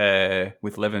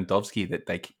with Lewandowski that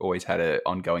they always had an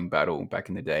ongoing battle back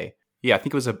in the day. Yeah, I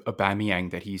think it was Aubameyang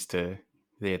that he used to.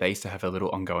 Yeah, they used to have a little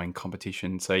ongoing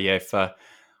competition. So yeah, if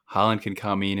Haaland can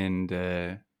come in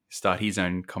and start his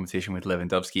own competition with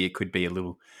Lewandowski, it could be a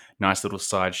nice little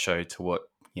sideshow to what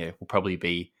will probably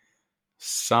be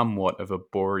somewhat of a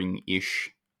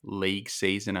boring-ish league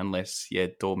season, unless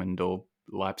Dortmund or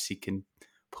Leipzig can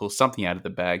pull something out of the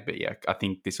bag. But yeah, I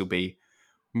think this will be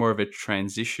more of a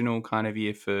transitional kind of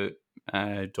year for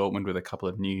Dortmund with a couple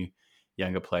of new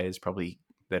younger players probably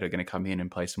that are going to come in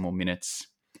and play some more minutes,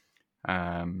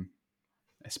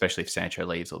 especially if Sancho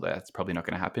leaves, although that's probably not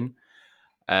going to happen.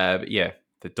 But yeah,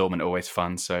 the Dortmund are always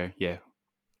fun, so yeah.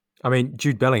 I mean,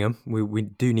 Jude Bellingham, we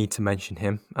do need to mention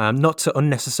him. Not to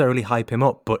unnecessarily hype him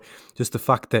up, but just the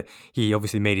fact that he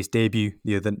obviously made his debut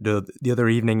the other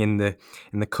evening in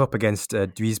the cup against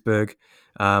Duisburg.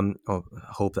 I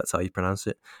hope that's how you pronounce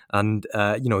it. And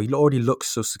he already looks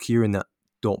so secure in that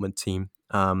Dortmund team.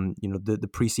 The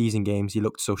preseason games, he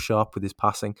looked so sharp with his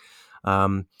passing.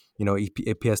 He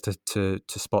appears to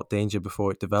spot danger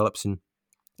before it develops, and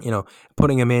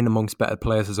putting him in amongst better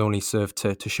players has only served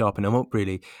to sharpen him up,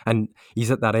 really. And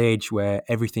he's at that age where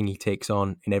everything he takes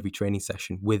on in every training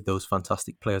session with those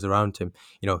fantastic players around him,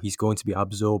 he's going to be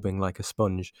absorbing like a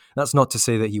sponge. That's not to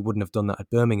say that he wouldn't have done that at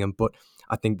Birmingham, but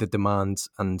I think the demands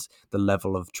and the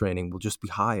level of training will just be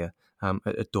higher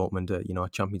at Dortmund, a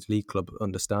Champions League club,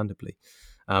 understandably.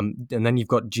 And then you've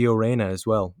got Gio Reyna as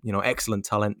well. Excellent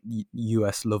talent.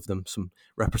 US love them. Some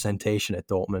representation at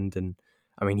Dortmund, and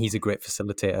he's a great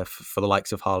facilitator for the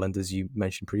likes of Haaland, as you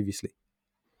mentioned previously.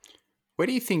 Where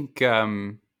do you think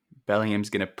Bellingham's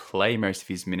going to play most of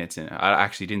his minutes in? I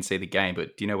actually didn't see the game,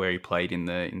 but do you know where he played in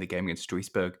the game against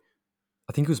Duisburg?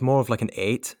 I think it was more of like an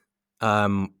 8,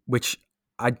 which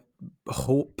I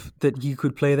hope that you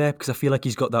could play there, because I feel like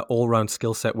he's got that all-round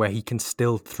skill set where he can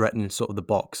still threaten sort of the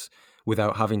box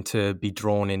without having to be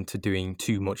drawn into doing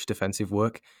too much defensive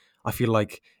work. I feel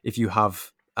like if you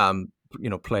have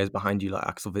players behind you like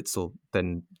Axel Witsel,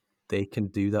 then they can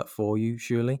do that for you,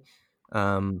 surely.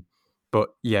 But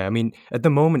yeah, at the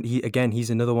moment, he's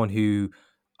another one who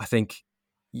I think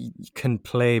can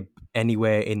play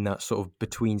anywhere in that sort of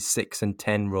between 6 and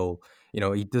 10 role.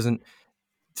 He doesn't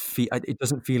feel. It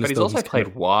doesn't feel. But as he's though also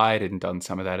played wide and done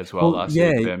some of that as well last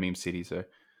year with Birmingham City. So.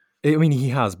 He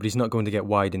has, but he's not going to get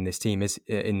wide in this team,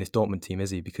 in this Dortmund team,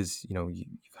 is he? Because you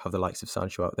have the likes of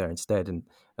Sancho out there instead, and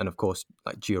of course,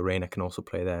 like Gio Reyna can also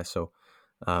play there. So,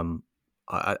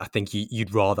 I think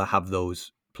you'd rather have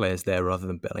those players there rather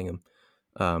than Bellingham.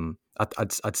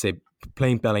 I'd say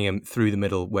playing Bellingham through the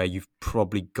middle, where you've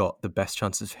probably got the best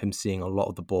chances of him seeing a lot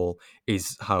of the ball,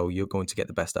 is how you're going to get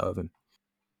the best out of him.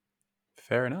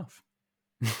 Fair enough.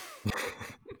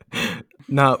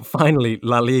 Now, finally,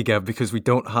 La Liga, because we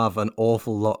don't have an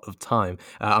awful lot of time.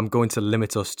 I'm going to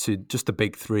limit us to just the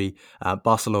big three,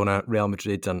 Barcelona, Real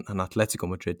Madrid and Atletico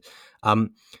Madrid.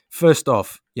 First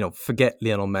off, forget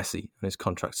Lionel Messi and his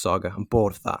contract saga. I'm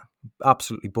bored of that.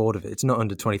 absolutely bored of it. It's not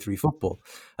under 23 football.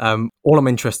 All I'm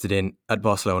interested in at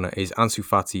Barcelona is Ansu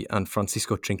Fati and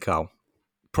Francisco Trincão.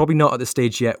 Probably not at the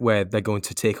stage yet where they're going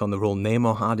to take on the role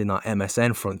Neymar had in that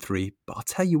MSN front three, but I'll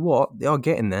tell you what, they are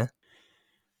getting there.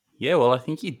 Yeah, well, I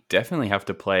think you definitely have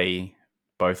to play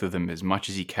both of them as much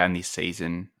as you can this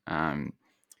season.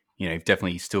 You've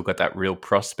definitely still got that real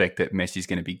prospect that Messi's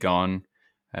going to be gone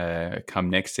come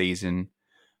next season.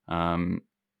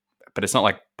 But it's not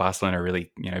like Barcelona are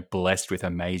really, blessed with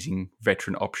amazing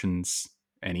veteran options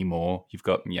anymore. You've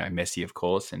got, Messi, of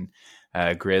course, and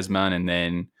Griezmann, and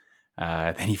then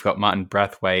you've got Martin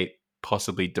Braithwaite,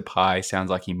 possibly Depay.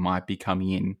 Sounds like he might be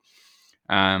coming in.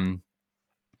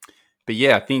 But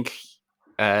yeah, I think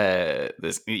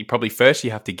probably first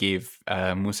you have to give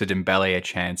Moussa Dembele a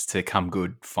chance to come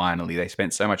good finally. They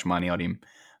spent so much money on him.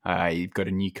 You've got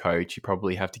a new coach. You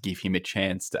probably have to give him a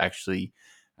chance to actually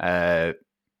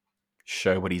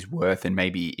show what he's worth, and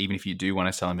maybe even if you do want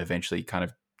to sell him eventually, kind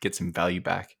of get some value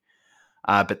back.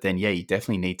 But then, you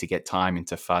definitely need to get time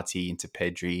into Fati, into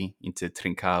Pedri, into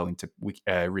Trincão, into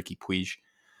Ricky Puig.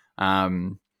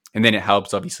 And then it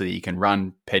helps, obviously, you can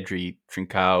run Pedri,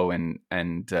 Trincão,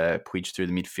 and Puig through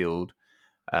the midfield,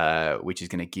 which is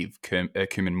going to give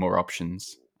Koeman more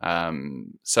options.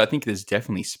 So I think there's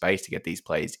definitely space to get these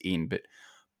players in, but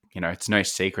it's no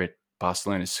secret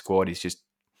Barcelona's squad is just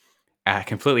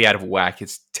completely out of whack.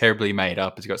 It's terribly made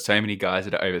up. It's got so many guys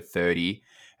that are over 30,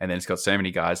 and then it's got so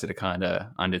many guys that are kind of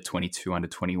under 22, under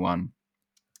 21.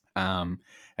 And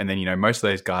then, most of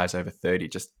those guys over 30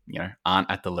 just,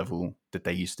 aren't at the level that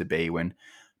they used to be when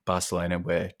Barcelona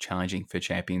were challenging for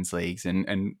Champions Leagues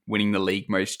and winning the league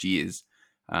most years.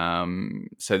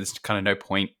 So there's kind of no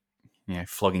point,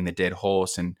 flogging the dead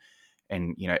horse and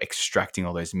extracting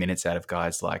all those minutes out of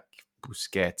guys like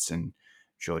Busquets and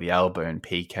Jordi Alba and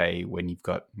PK when you've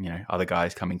got, other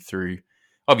guys coming through.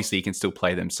 Obviously, you can still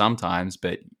play them sometimes,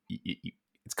 but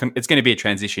it's going to be a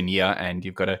transition year, and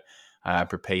you've got to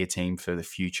prepare your team for the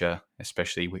future,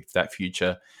 especially if that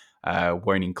future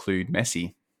won't include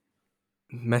Messi.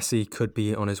 Messi could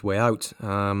be on his way out.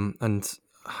 And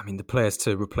I mean, the players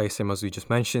to replace him, as we just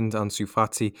mentioned, Ansu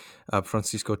Fati,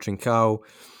 Francisco Trincão,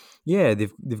 yeah,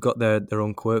 they've got their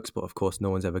own quirks, but of course, no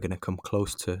one's ever going to come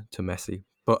close to Messi.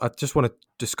 But I just want to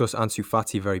discuss Ansu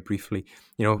Fati very briefly.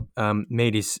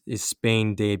 Made his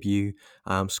Spain debut,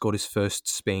 scored his first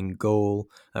Spain goal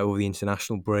over the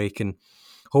international break, and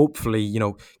hopefully,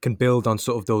 can build on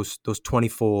sort of those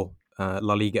 24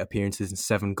 La Liga appearances and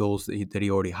 7 goals that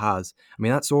he already has. I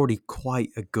mean, that's already quite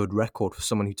a good record for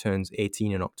someone who turns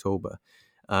 18 in October.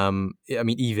 I mean,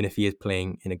 even if he is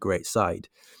playing in a great side.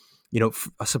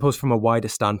 I suppose from a wider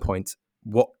standpoint,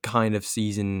 what kind of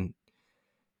season...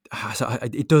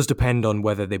 It does depend on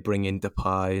whether they bring in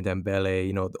Depay,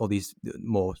 Dembele, all these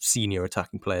more senior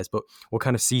attacking players. But what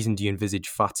kind of season do you envisage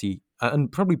Fati and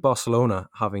probably Barcelona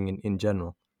having in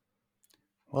general?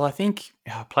 Well, I think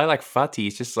a player like Fati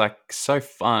is just like so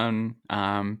fun.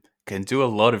 Can do a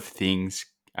lot of things.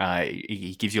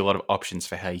 He gives you a lot of options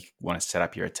for how you want to set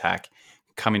up your attack.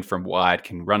 Come in from wide,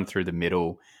 can run through the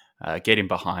middle, get in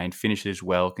behind, finishes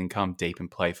well, can come deep and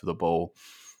play for the ball.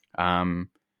 And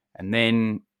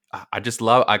then I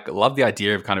love the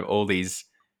idea of kind of all these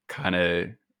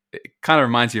it kind of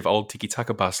reminds you of old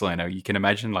tiki-taka Barcelona. You can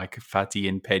imagine like Fati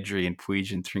and Pedri and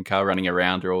Puig and Trincão running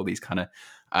around, or all these kind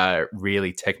of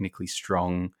really technically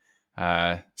strong,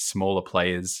 smaller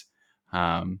players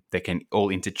that can all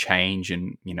interchange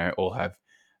and, all have,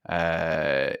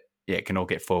 can all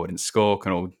get forward and score,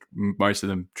 most of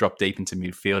them drop deep into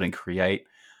midfield and create.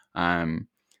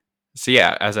 So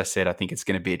yeah, as I said, I think it's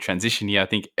going to be a transition year. I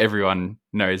think everyone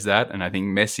knows that, and I think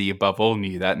Messi above all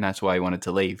knew that, and that's why he wanted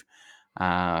to leave.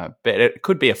 But it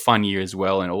could be a fun year as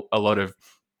well, and a lot of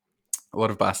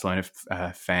Barcelona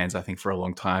fans, I think, for a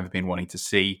long time have been wanting to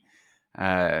see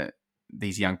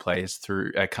these young players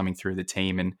coming through the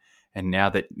team, and now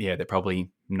that they're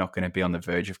probably not going to be on the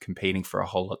verge of competing for a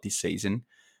whole lot this season.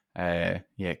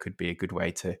 It could be a good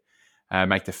way to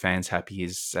make the fans happy,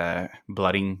 is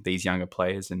blooding these younger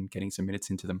players and getting some minutes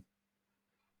into them.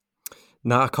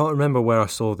 Now, I can't remember where I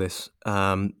saw this,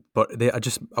 but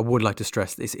I would like to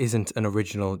stress this isn't an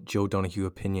original Joe Donahue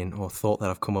opinion or thought that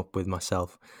I've come up with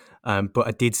myself. But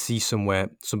I did see somewhere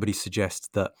somebody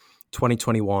suggest that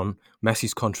 2021,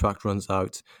 Messi's contract runs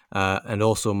out, and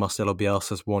also Marcelo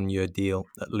Bielsa's 1-year deal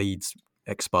at Leeds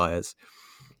expires.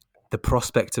 The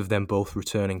prospect of them both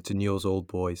returning to Newell's Old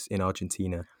Boys in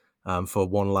Argentina for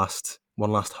one last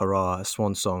hurrah, a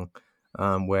swan song,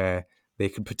 where they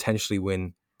could potentially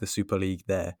win the Super League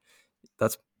there.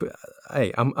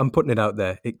 I'm putting it out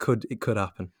there. It could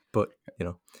happen. But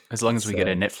as long as we get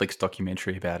a Netflix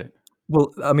documentary about it.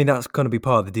 Well, I mean, that's going to be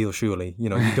part of the deal, surely. You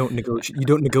don't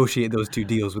negotiate those two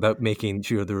deals without making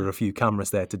sure there are a few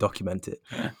cameras there to document it.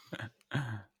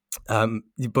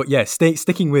 But yeah,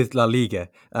 sticking with La Liga,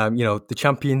 the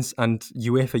champions and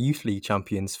UEFA Youth League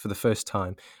champions for the first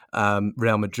time.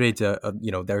 Real Madrid,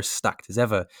 they're as stacked as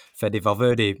ever. Fede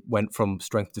Valverde went from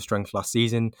strength to strength last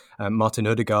season. Martin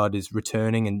Odegaard is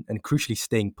returning and crucially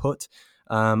staying put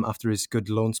after his good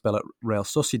loan spell at Real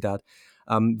Sociedad.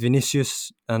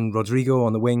 Vinicius and Rodrigo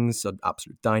on the wings are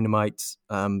absolute dynamite.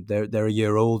 They're a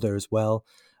year older as well,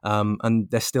 and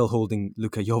they're still holding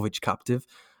Luka Jovic captive.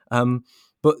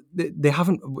 But they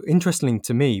haven't. Interestingly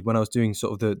to me, when I was doing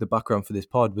sort of the background for this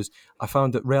pod, was I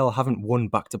found that Real haven't won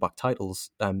back-to-back titles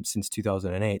since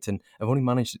 2008, and have only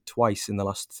managed it twice in the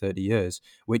last 30 years,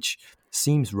 which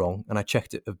seems wrong. And I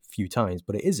checked it a few times,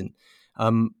 but it isn't.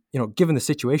 Given the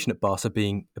situation at Barca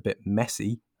being a bit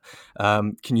messy,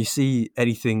 can you see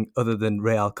anything other than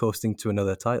Real coasting to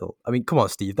another title? I mean, come on,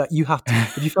 Steve. That you have to.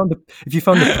 If you found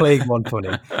the plague one funny.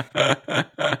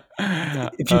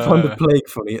 If you found the plague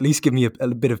funny, at least give me a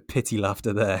bit of pity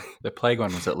laughter there. The plague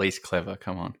one was at least clever.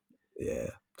 Come on. Yeah.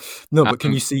 No, but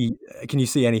can you see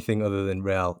anything other than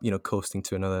Real, coasting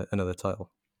to another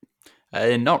title?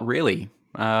 Not really.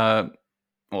 Well,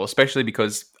 especially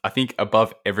because I think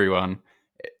above everyone,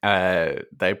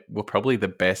 they were probably the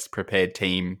best prepared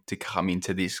team to come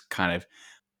into this kind of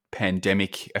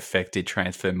pandemic affected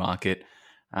transfer market.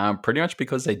 Pretty much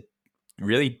because they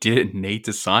really didn't need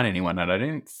to sign anyone, and I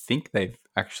don't think they've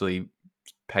actually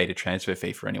paid a transfer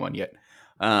fee for anyone yet.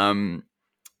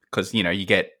 Because you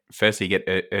get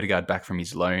Odegaard back from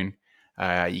his loan,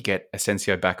 you get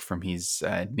Asensio back from his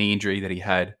knee injury that he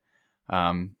had.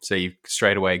 So you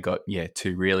straight away got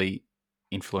two really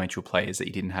influential players that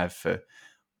you didn't have for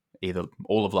either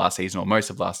all of last season or most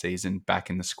of last season back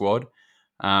in the squad.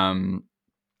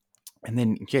 And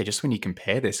then, just when you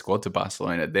compare their squad to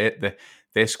Barcelona,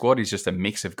 their squad is just a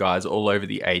mix of guys all over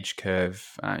the age curve.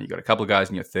 You got a couple of guys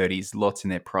in your 30s, lots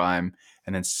in their prime,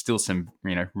 and then still some,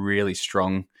 really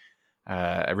strong,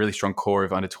 a really strong core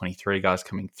of under 23 guys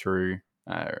coming through.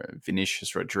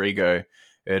 Vinicius, Rodrigo,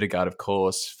 Odegaard, of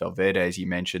course, Valverde, as you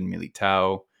mentioned,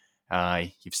 Militao.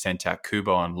 You've sent out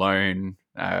Kubo on loan,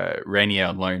 Renier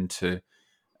on loan to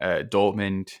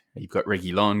Dortmund. You've got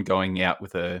Reguilon going out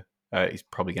with he's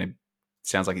probably going to.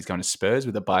 Sounds like he's going to Spurs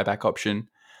with a buyback option.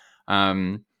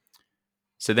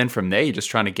 So then from there, you're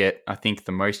just trying to get, I think,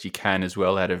 the most you can as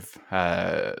well out of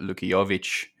Luka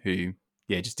Jovic, who,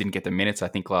 just didn't get the minutes, I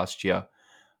think, last year.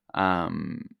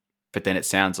 But then it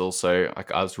sounds also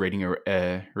like I was reading a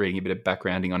bit of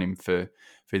backgrounding on him for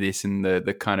this, and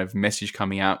the kind of message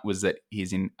coming out was that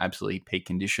he's in absolutely peak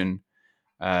condition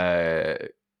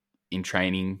in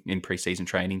training, in preseason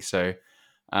training. So,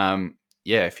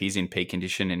 if he's in peak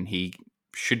condition, and he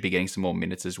should be getting some more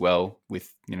minutes as well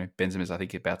with, Benzema's, I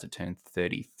think, about to turn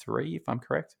 33, if I'm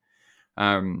correct.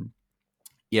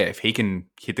 If he can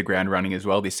hit the ground running as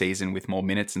well this season with more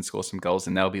minutes and score some goals,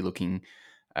 then they'll be looking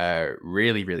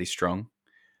really, really strong.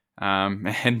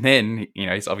 And then,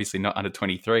 he's obviously not under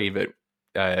 23, but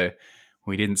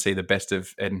we didn't see the best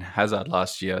of Eden Hazard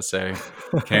last year. So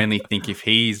I can only think if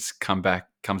he's comes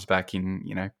back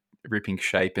in, ripping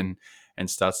shape and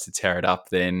starts to tear it up,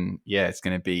 then it's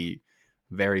going to be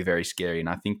very, very scary. And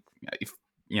I think if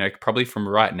probably from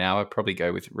right now, I'd probably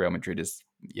go with Real Madrid as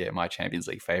my Champions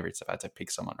League favourites if I had to pick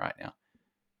someone right now.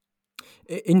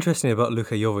 Interesting about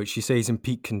Luka Jovic, you say he's in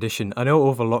peak condition. I know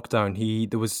over lockdown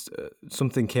there was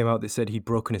something came out that said he'd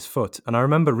broken his foot, and I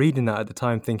remember reading that at the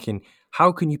time thinking,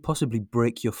 how can you possibly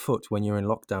break your foot when you're in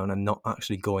lockdown and not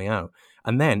actually going out?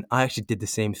 And then I actually did the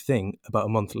same thing about a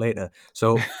month later.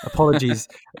 So apologies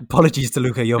to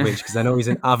Luka Jovic, because I know he's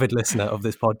an avid listener of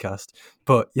this podcast.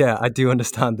 But I do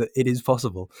understand that it is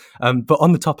possible. But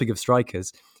on the topic of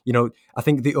strikers, I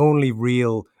think the only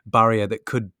real barrier that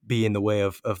could be in the way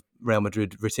of Real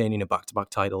Madrid retaining a back-to-back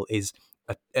title is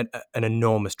an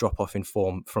enormous drop-off in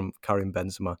form from Karim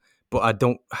Benzema. But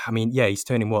he's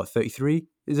turning 33,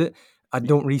 is it? I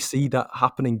don't really see that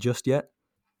happening just yet.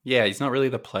 Yeah, he's not really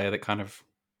the player that kind of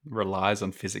relies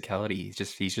on physicality.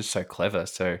 He's just so clever.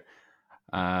 So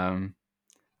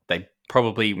they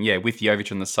probably, with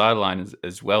Jovic on the sideline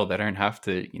as well, they don't have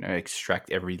to,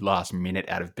 extract every last minute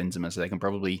out of Benzema. So they can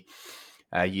probably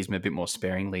use him a bit more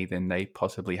sparingly than they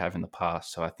possibly have in the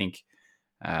past. So I think,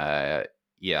 I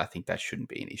think that shouldn't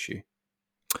be an issue.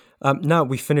 Now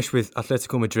we finish with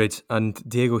Atletico Madrid, and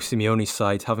Diego Simeone's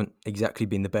side haven't exactly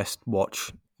been the best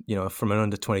watch from an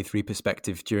under 23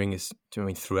 perspective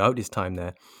throughout his time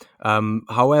there.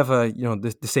 However,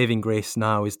 the saving grace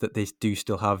now is that they do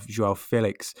still have João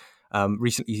Felix.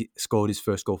 Recently scored his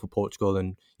first goal for Portugal,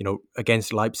 and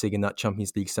against Leipzig in that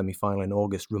Champions League semi-final in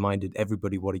August, reminded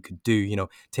everybody what he could do.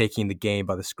 Taking the game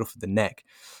by the scruff of the neck.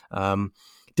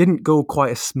 Didn't go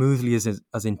quite as smoothly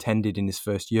as intended in his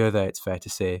first year there, it's fair to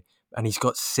say, and he's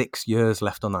got 6 years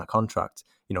left on that contract.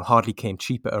 Hardly came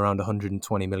cheap at around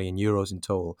 120 million euros in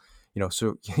total.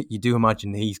 So you do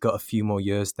imagine he's got a few more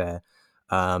years there.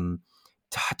 Do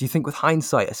you think, with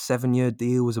hindsight, a 7-year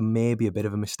deal was maybe a bit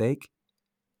of a mistake?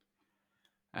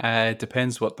 It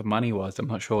depends what the money was. I'm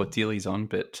not sure what deal he's on,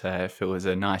 but if it was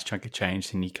a nice chunk of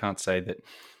change, then you can't say that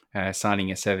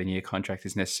signing a 7-year contract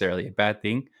is necessarily a bad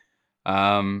thing.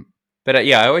 But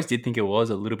I always did think it was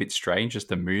a little bit strange, just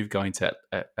the move going to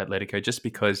Atletico, just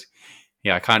because,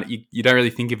 you don't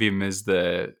really think of him as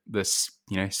the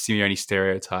Simeone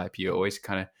stereotype. You're always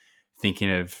kind of thinking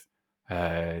of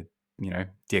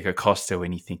Diego Costa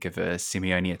when you think of a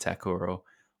Simeone attacker,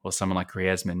 or someone like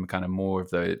Griezmann, kind of more of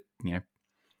the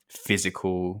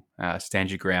physical,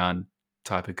 stand your ground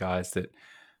type of guys that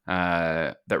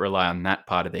rely on that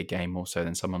part of their game more so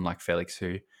than someone like Felix,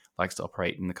 who likes to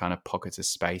operate in the kind of pockets of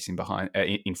space in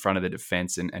front of the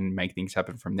defense and make things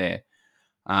happen from there.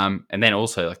 And then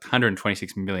also, like,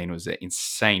 126 million was an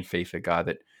insane fee for a guy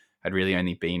that had really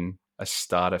only been a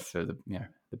starter for the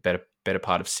better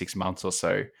part of 6 months or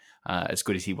so, as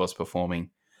good as he was performing.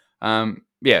 But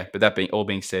that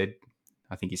being said,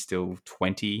 I think he's still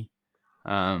 20.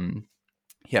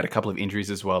 He had a couple of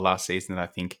injuries as well last season that I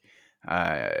think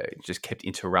just kept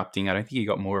interrupting. I don't think he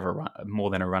got more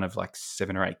than a run of like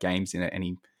 7 or 8 games in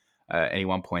any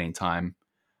one point in time.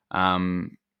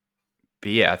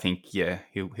 I think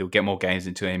he'll get more games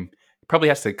into him. He probably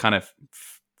has to kind of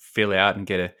fill out and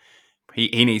get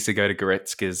he needs to go to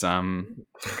Goretzka's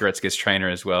trainer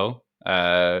as well.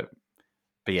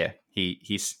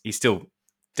 He's still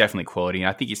definitely quality. And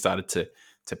I think he started to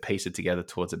piece it together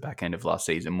towards the back end of last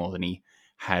season more than he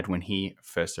had when he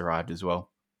first arrived as well.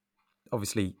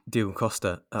 Obviously, Diego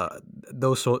Costa,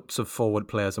 those sorts of forward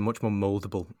players are much more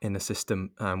moldable in a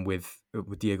system with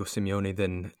Diego Simeone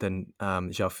than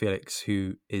João Felix,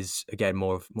 who is, again,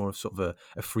 more of sort of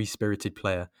a free-spirited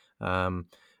player.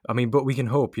 But we can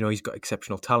hope. He's got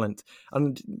exceptional talent,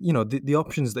 and the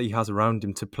options that he has around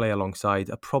him to play alongside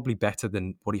are probably better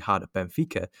than what he had at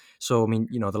Benfica. So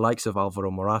the likes of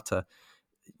Alvaro Morata,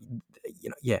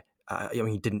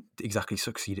 he didn't exactly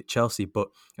succeed at Chelsea, but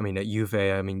at Juve,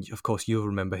 of course you'll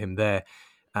remember him there.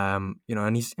 And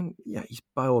he's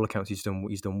by all accounts he's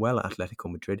done well at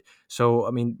Atletico Madrid.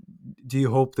 So do you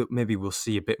hope that maybe we'll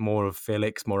see a bit more of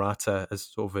Felix Morata as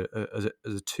sort of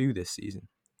as a two this season?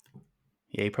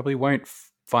 Yeah, you probably won't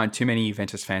find too many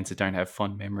Juventus fans that don't have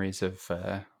fond memories of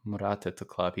Morata at the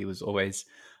club. He was always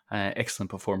an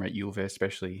excellent performer at Juve,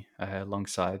 especially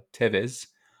alongside Tevez.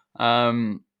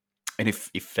 And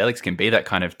if Felix can be that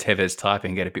kind of Tevez type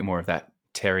and get a bit more of that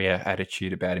terrier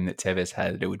attitude about him that Tevez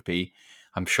had, it would be,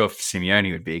 I'm sure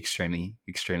Simeone would be extremely,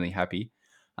 extremely happy.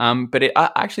 But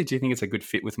I actually do think it's a good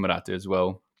fit with Morata as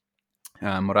well.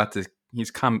 Morata,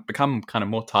 he's become kind of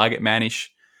more target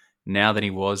man-ish now than he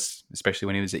was, especially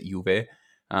when he was at Juve.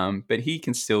 But he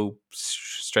can still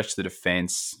stretch the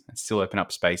defense and still open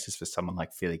up spaces for someone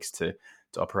like Felix to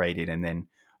operate in. And then,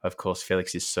 of course,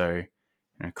 Felix is so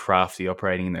crafty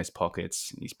operating in those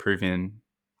pockets. He's proven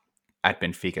at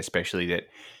Benfica especially that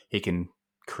he can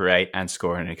create and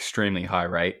score at an extremely high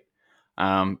rate.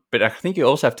 But I think you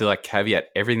also have to caveat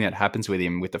everything that happens with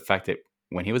him with the fact that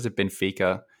when he was at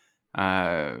Benfica,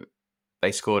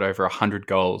 they scored over 100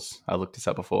 goals. I looked this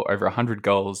up before. Over 100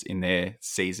 goals in their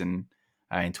season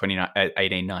in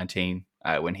 2018-19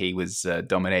 when he was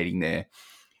dominating there.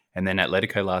 And then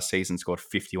Atletico last season scored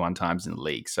 51 times in the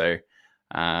league. So,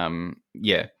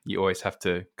 you always have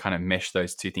to kind of mesh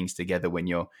those two things together when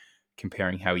you're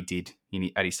comparing how he did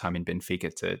at his time in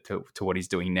Benfica to what he's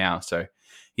doing now. So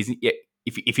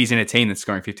if he's in a team that's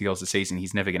scoring 50 goals a season,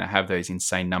 he's never going to have those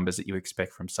insane numbers that you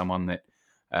expect from someone that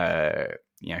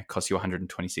costs you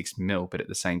 126 mil. But at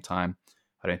the same time,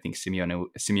 I don't think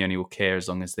Simeone will care as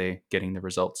long as they're getting the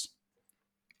results.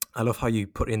 I love how you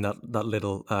put in that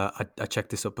little. I checked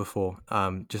this up before,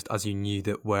 just as you knew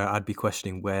that where I'd be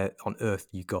questioning where on earth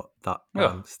you got that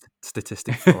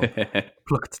statistic from,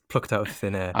 plucked out of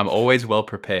thin air. I'm always well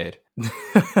prepared.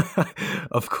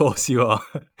 Of course you are.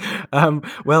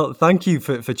 Well, thank you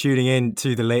for tuning in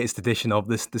to the latest edition of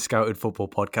the Scouted Football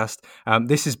Podcast.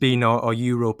 This has been our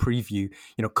Euro preview,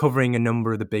 covering a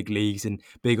number of the big leagues and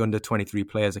big under 23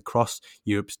 players across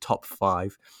Europe's top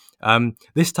 5.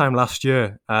 This time last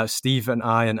year, Steve and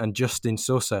I and Justin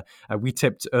Sosa, we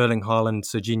tipped Erling Haaland,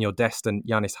 Serginho Dest and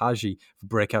Yanis Hadji for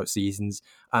breakout seasons.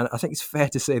 And I think it's fair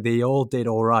to say they all did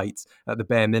all right at the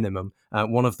bare minimum.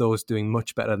 One of those doing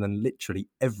much better than literally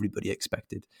everybody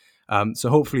expected. So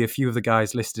hopefully a few of the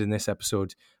guys listed in this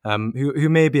episode, who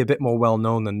may be a bit more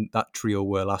well-known than that trio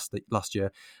were last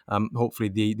year, hopefully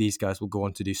these guys will go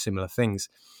on to do similar things.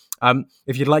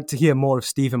 If you'd like to hear more of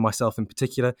Steve and myself in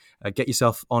particular, get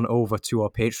yourself on over to our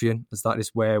Patreon, as that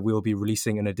is where we'll be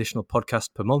releasing an additional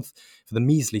podcast per month for the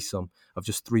measly sum of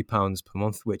just £3 per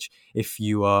month, which, if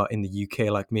you are in the UK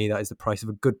like me, that is the price of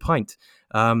a good pint.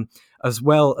 As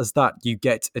well as that, you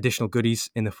get additional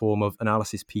goodies in the form of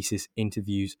analysis pieces,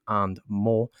 interviews, and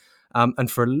more.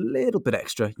 And for a little bit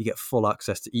extra, you get full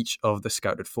access to each of the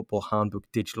Scouted Football Handbook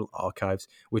digital archives,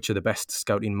 which are the best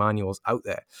scouting manuals out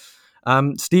there.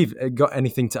 Steve, got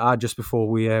anything to add just before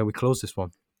we close this one?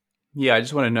 Yeah, I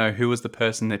just want to know, who was the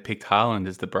person that picked Haaland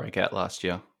as the breakout last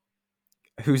year?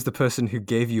 Who's the person who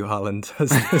gave you Haaland as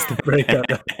the breakout?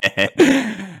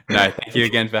 No, thank you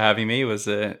again for having me. It was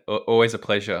always a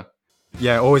pleasure.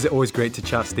 Yeah, always great to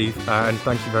chat, Steve, and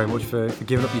thank you very much for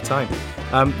giving up your time.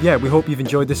 We hope you've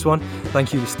enjoyed this one.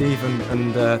 Thank you to Steve,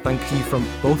 and thank you from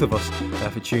both of us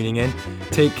for tuning in.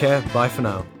 Take care. Bye for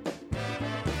now.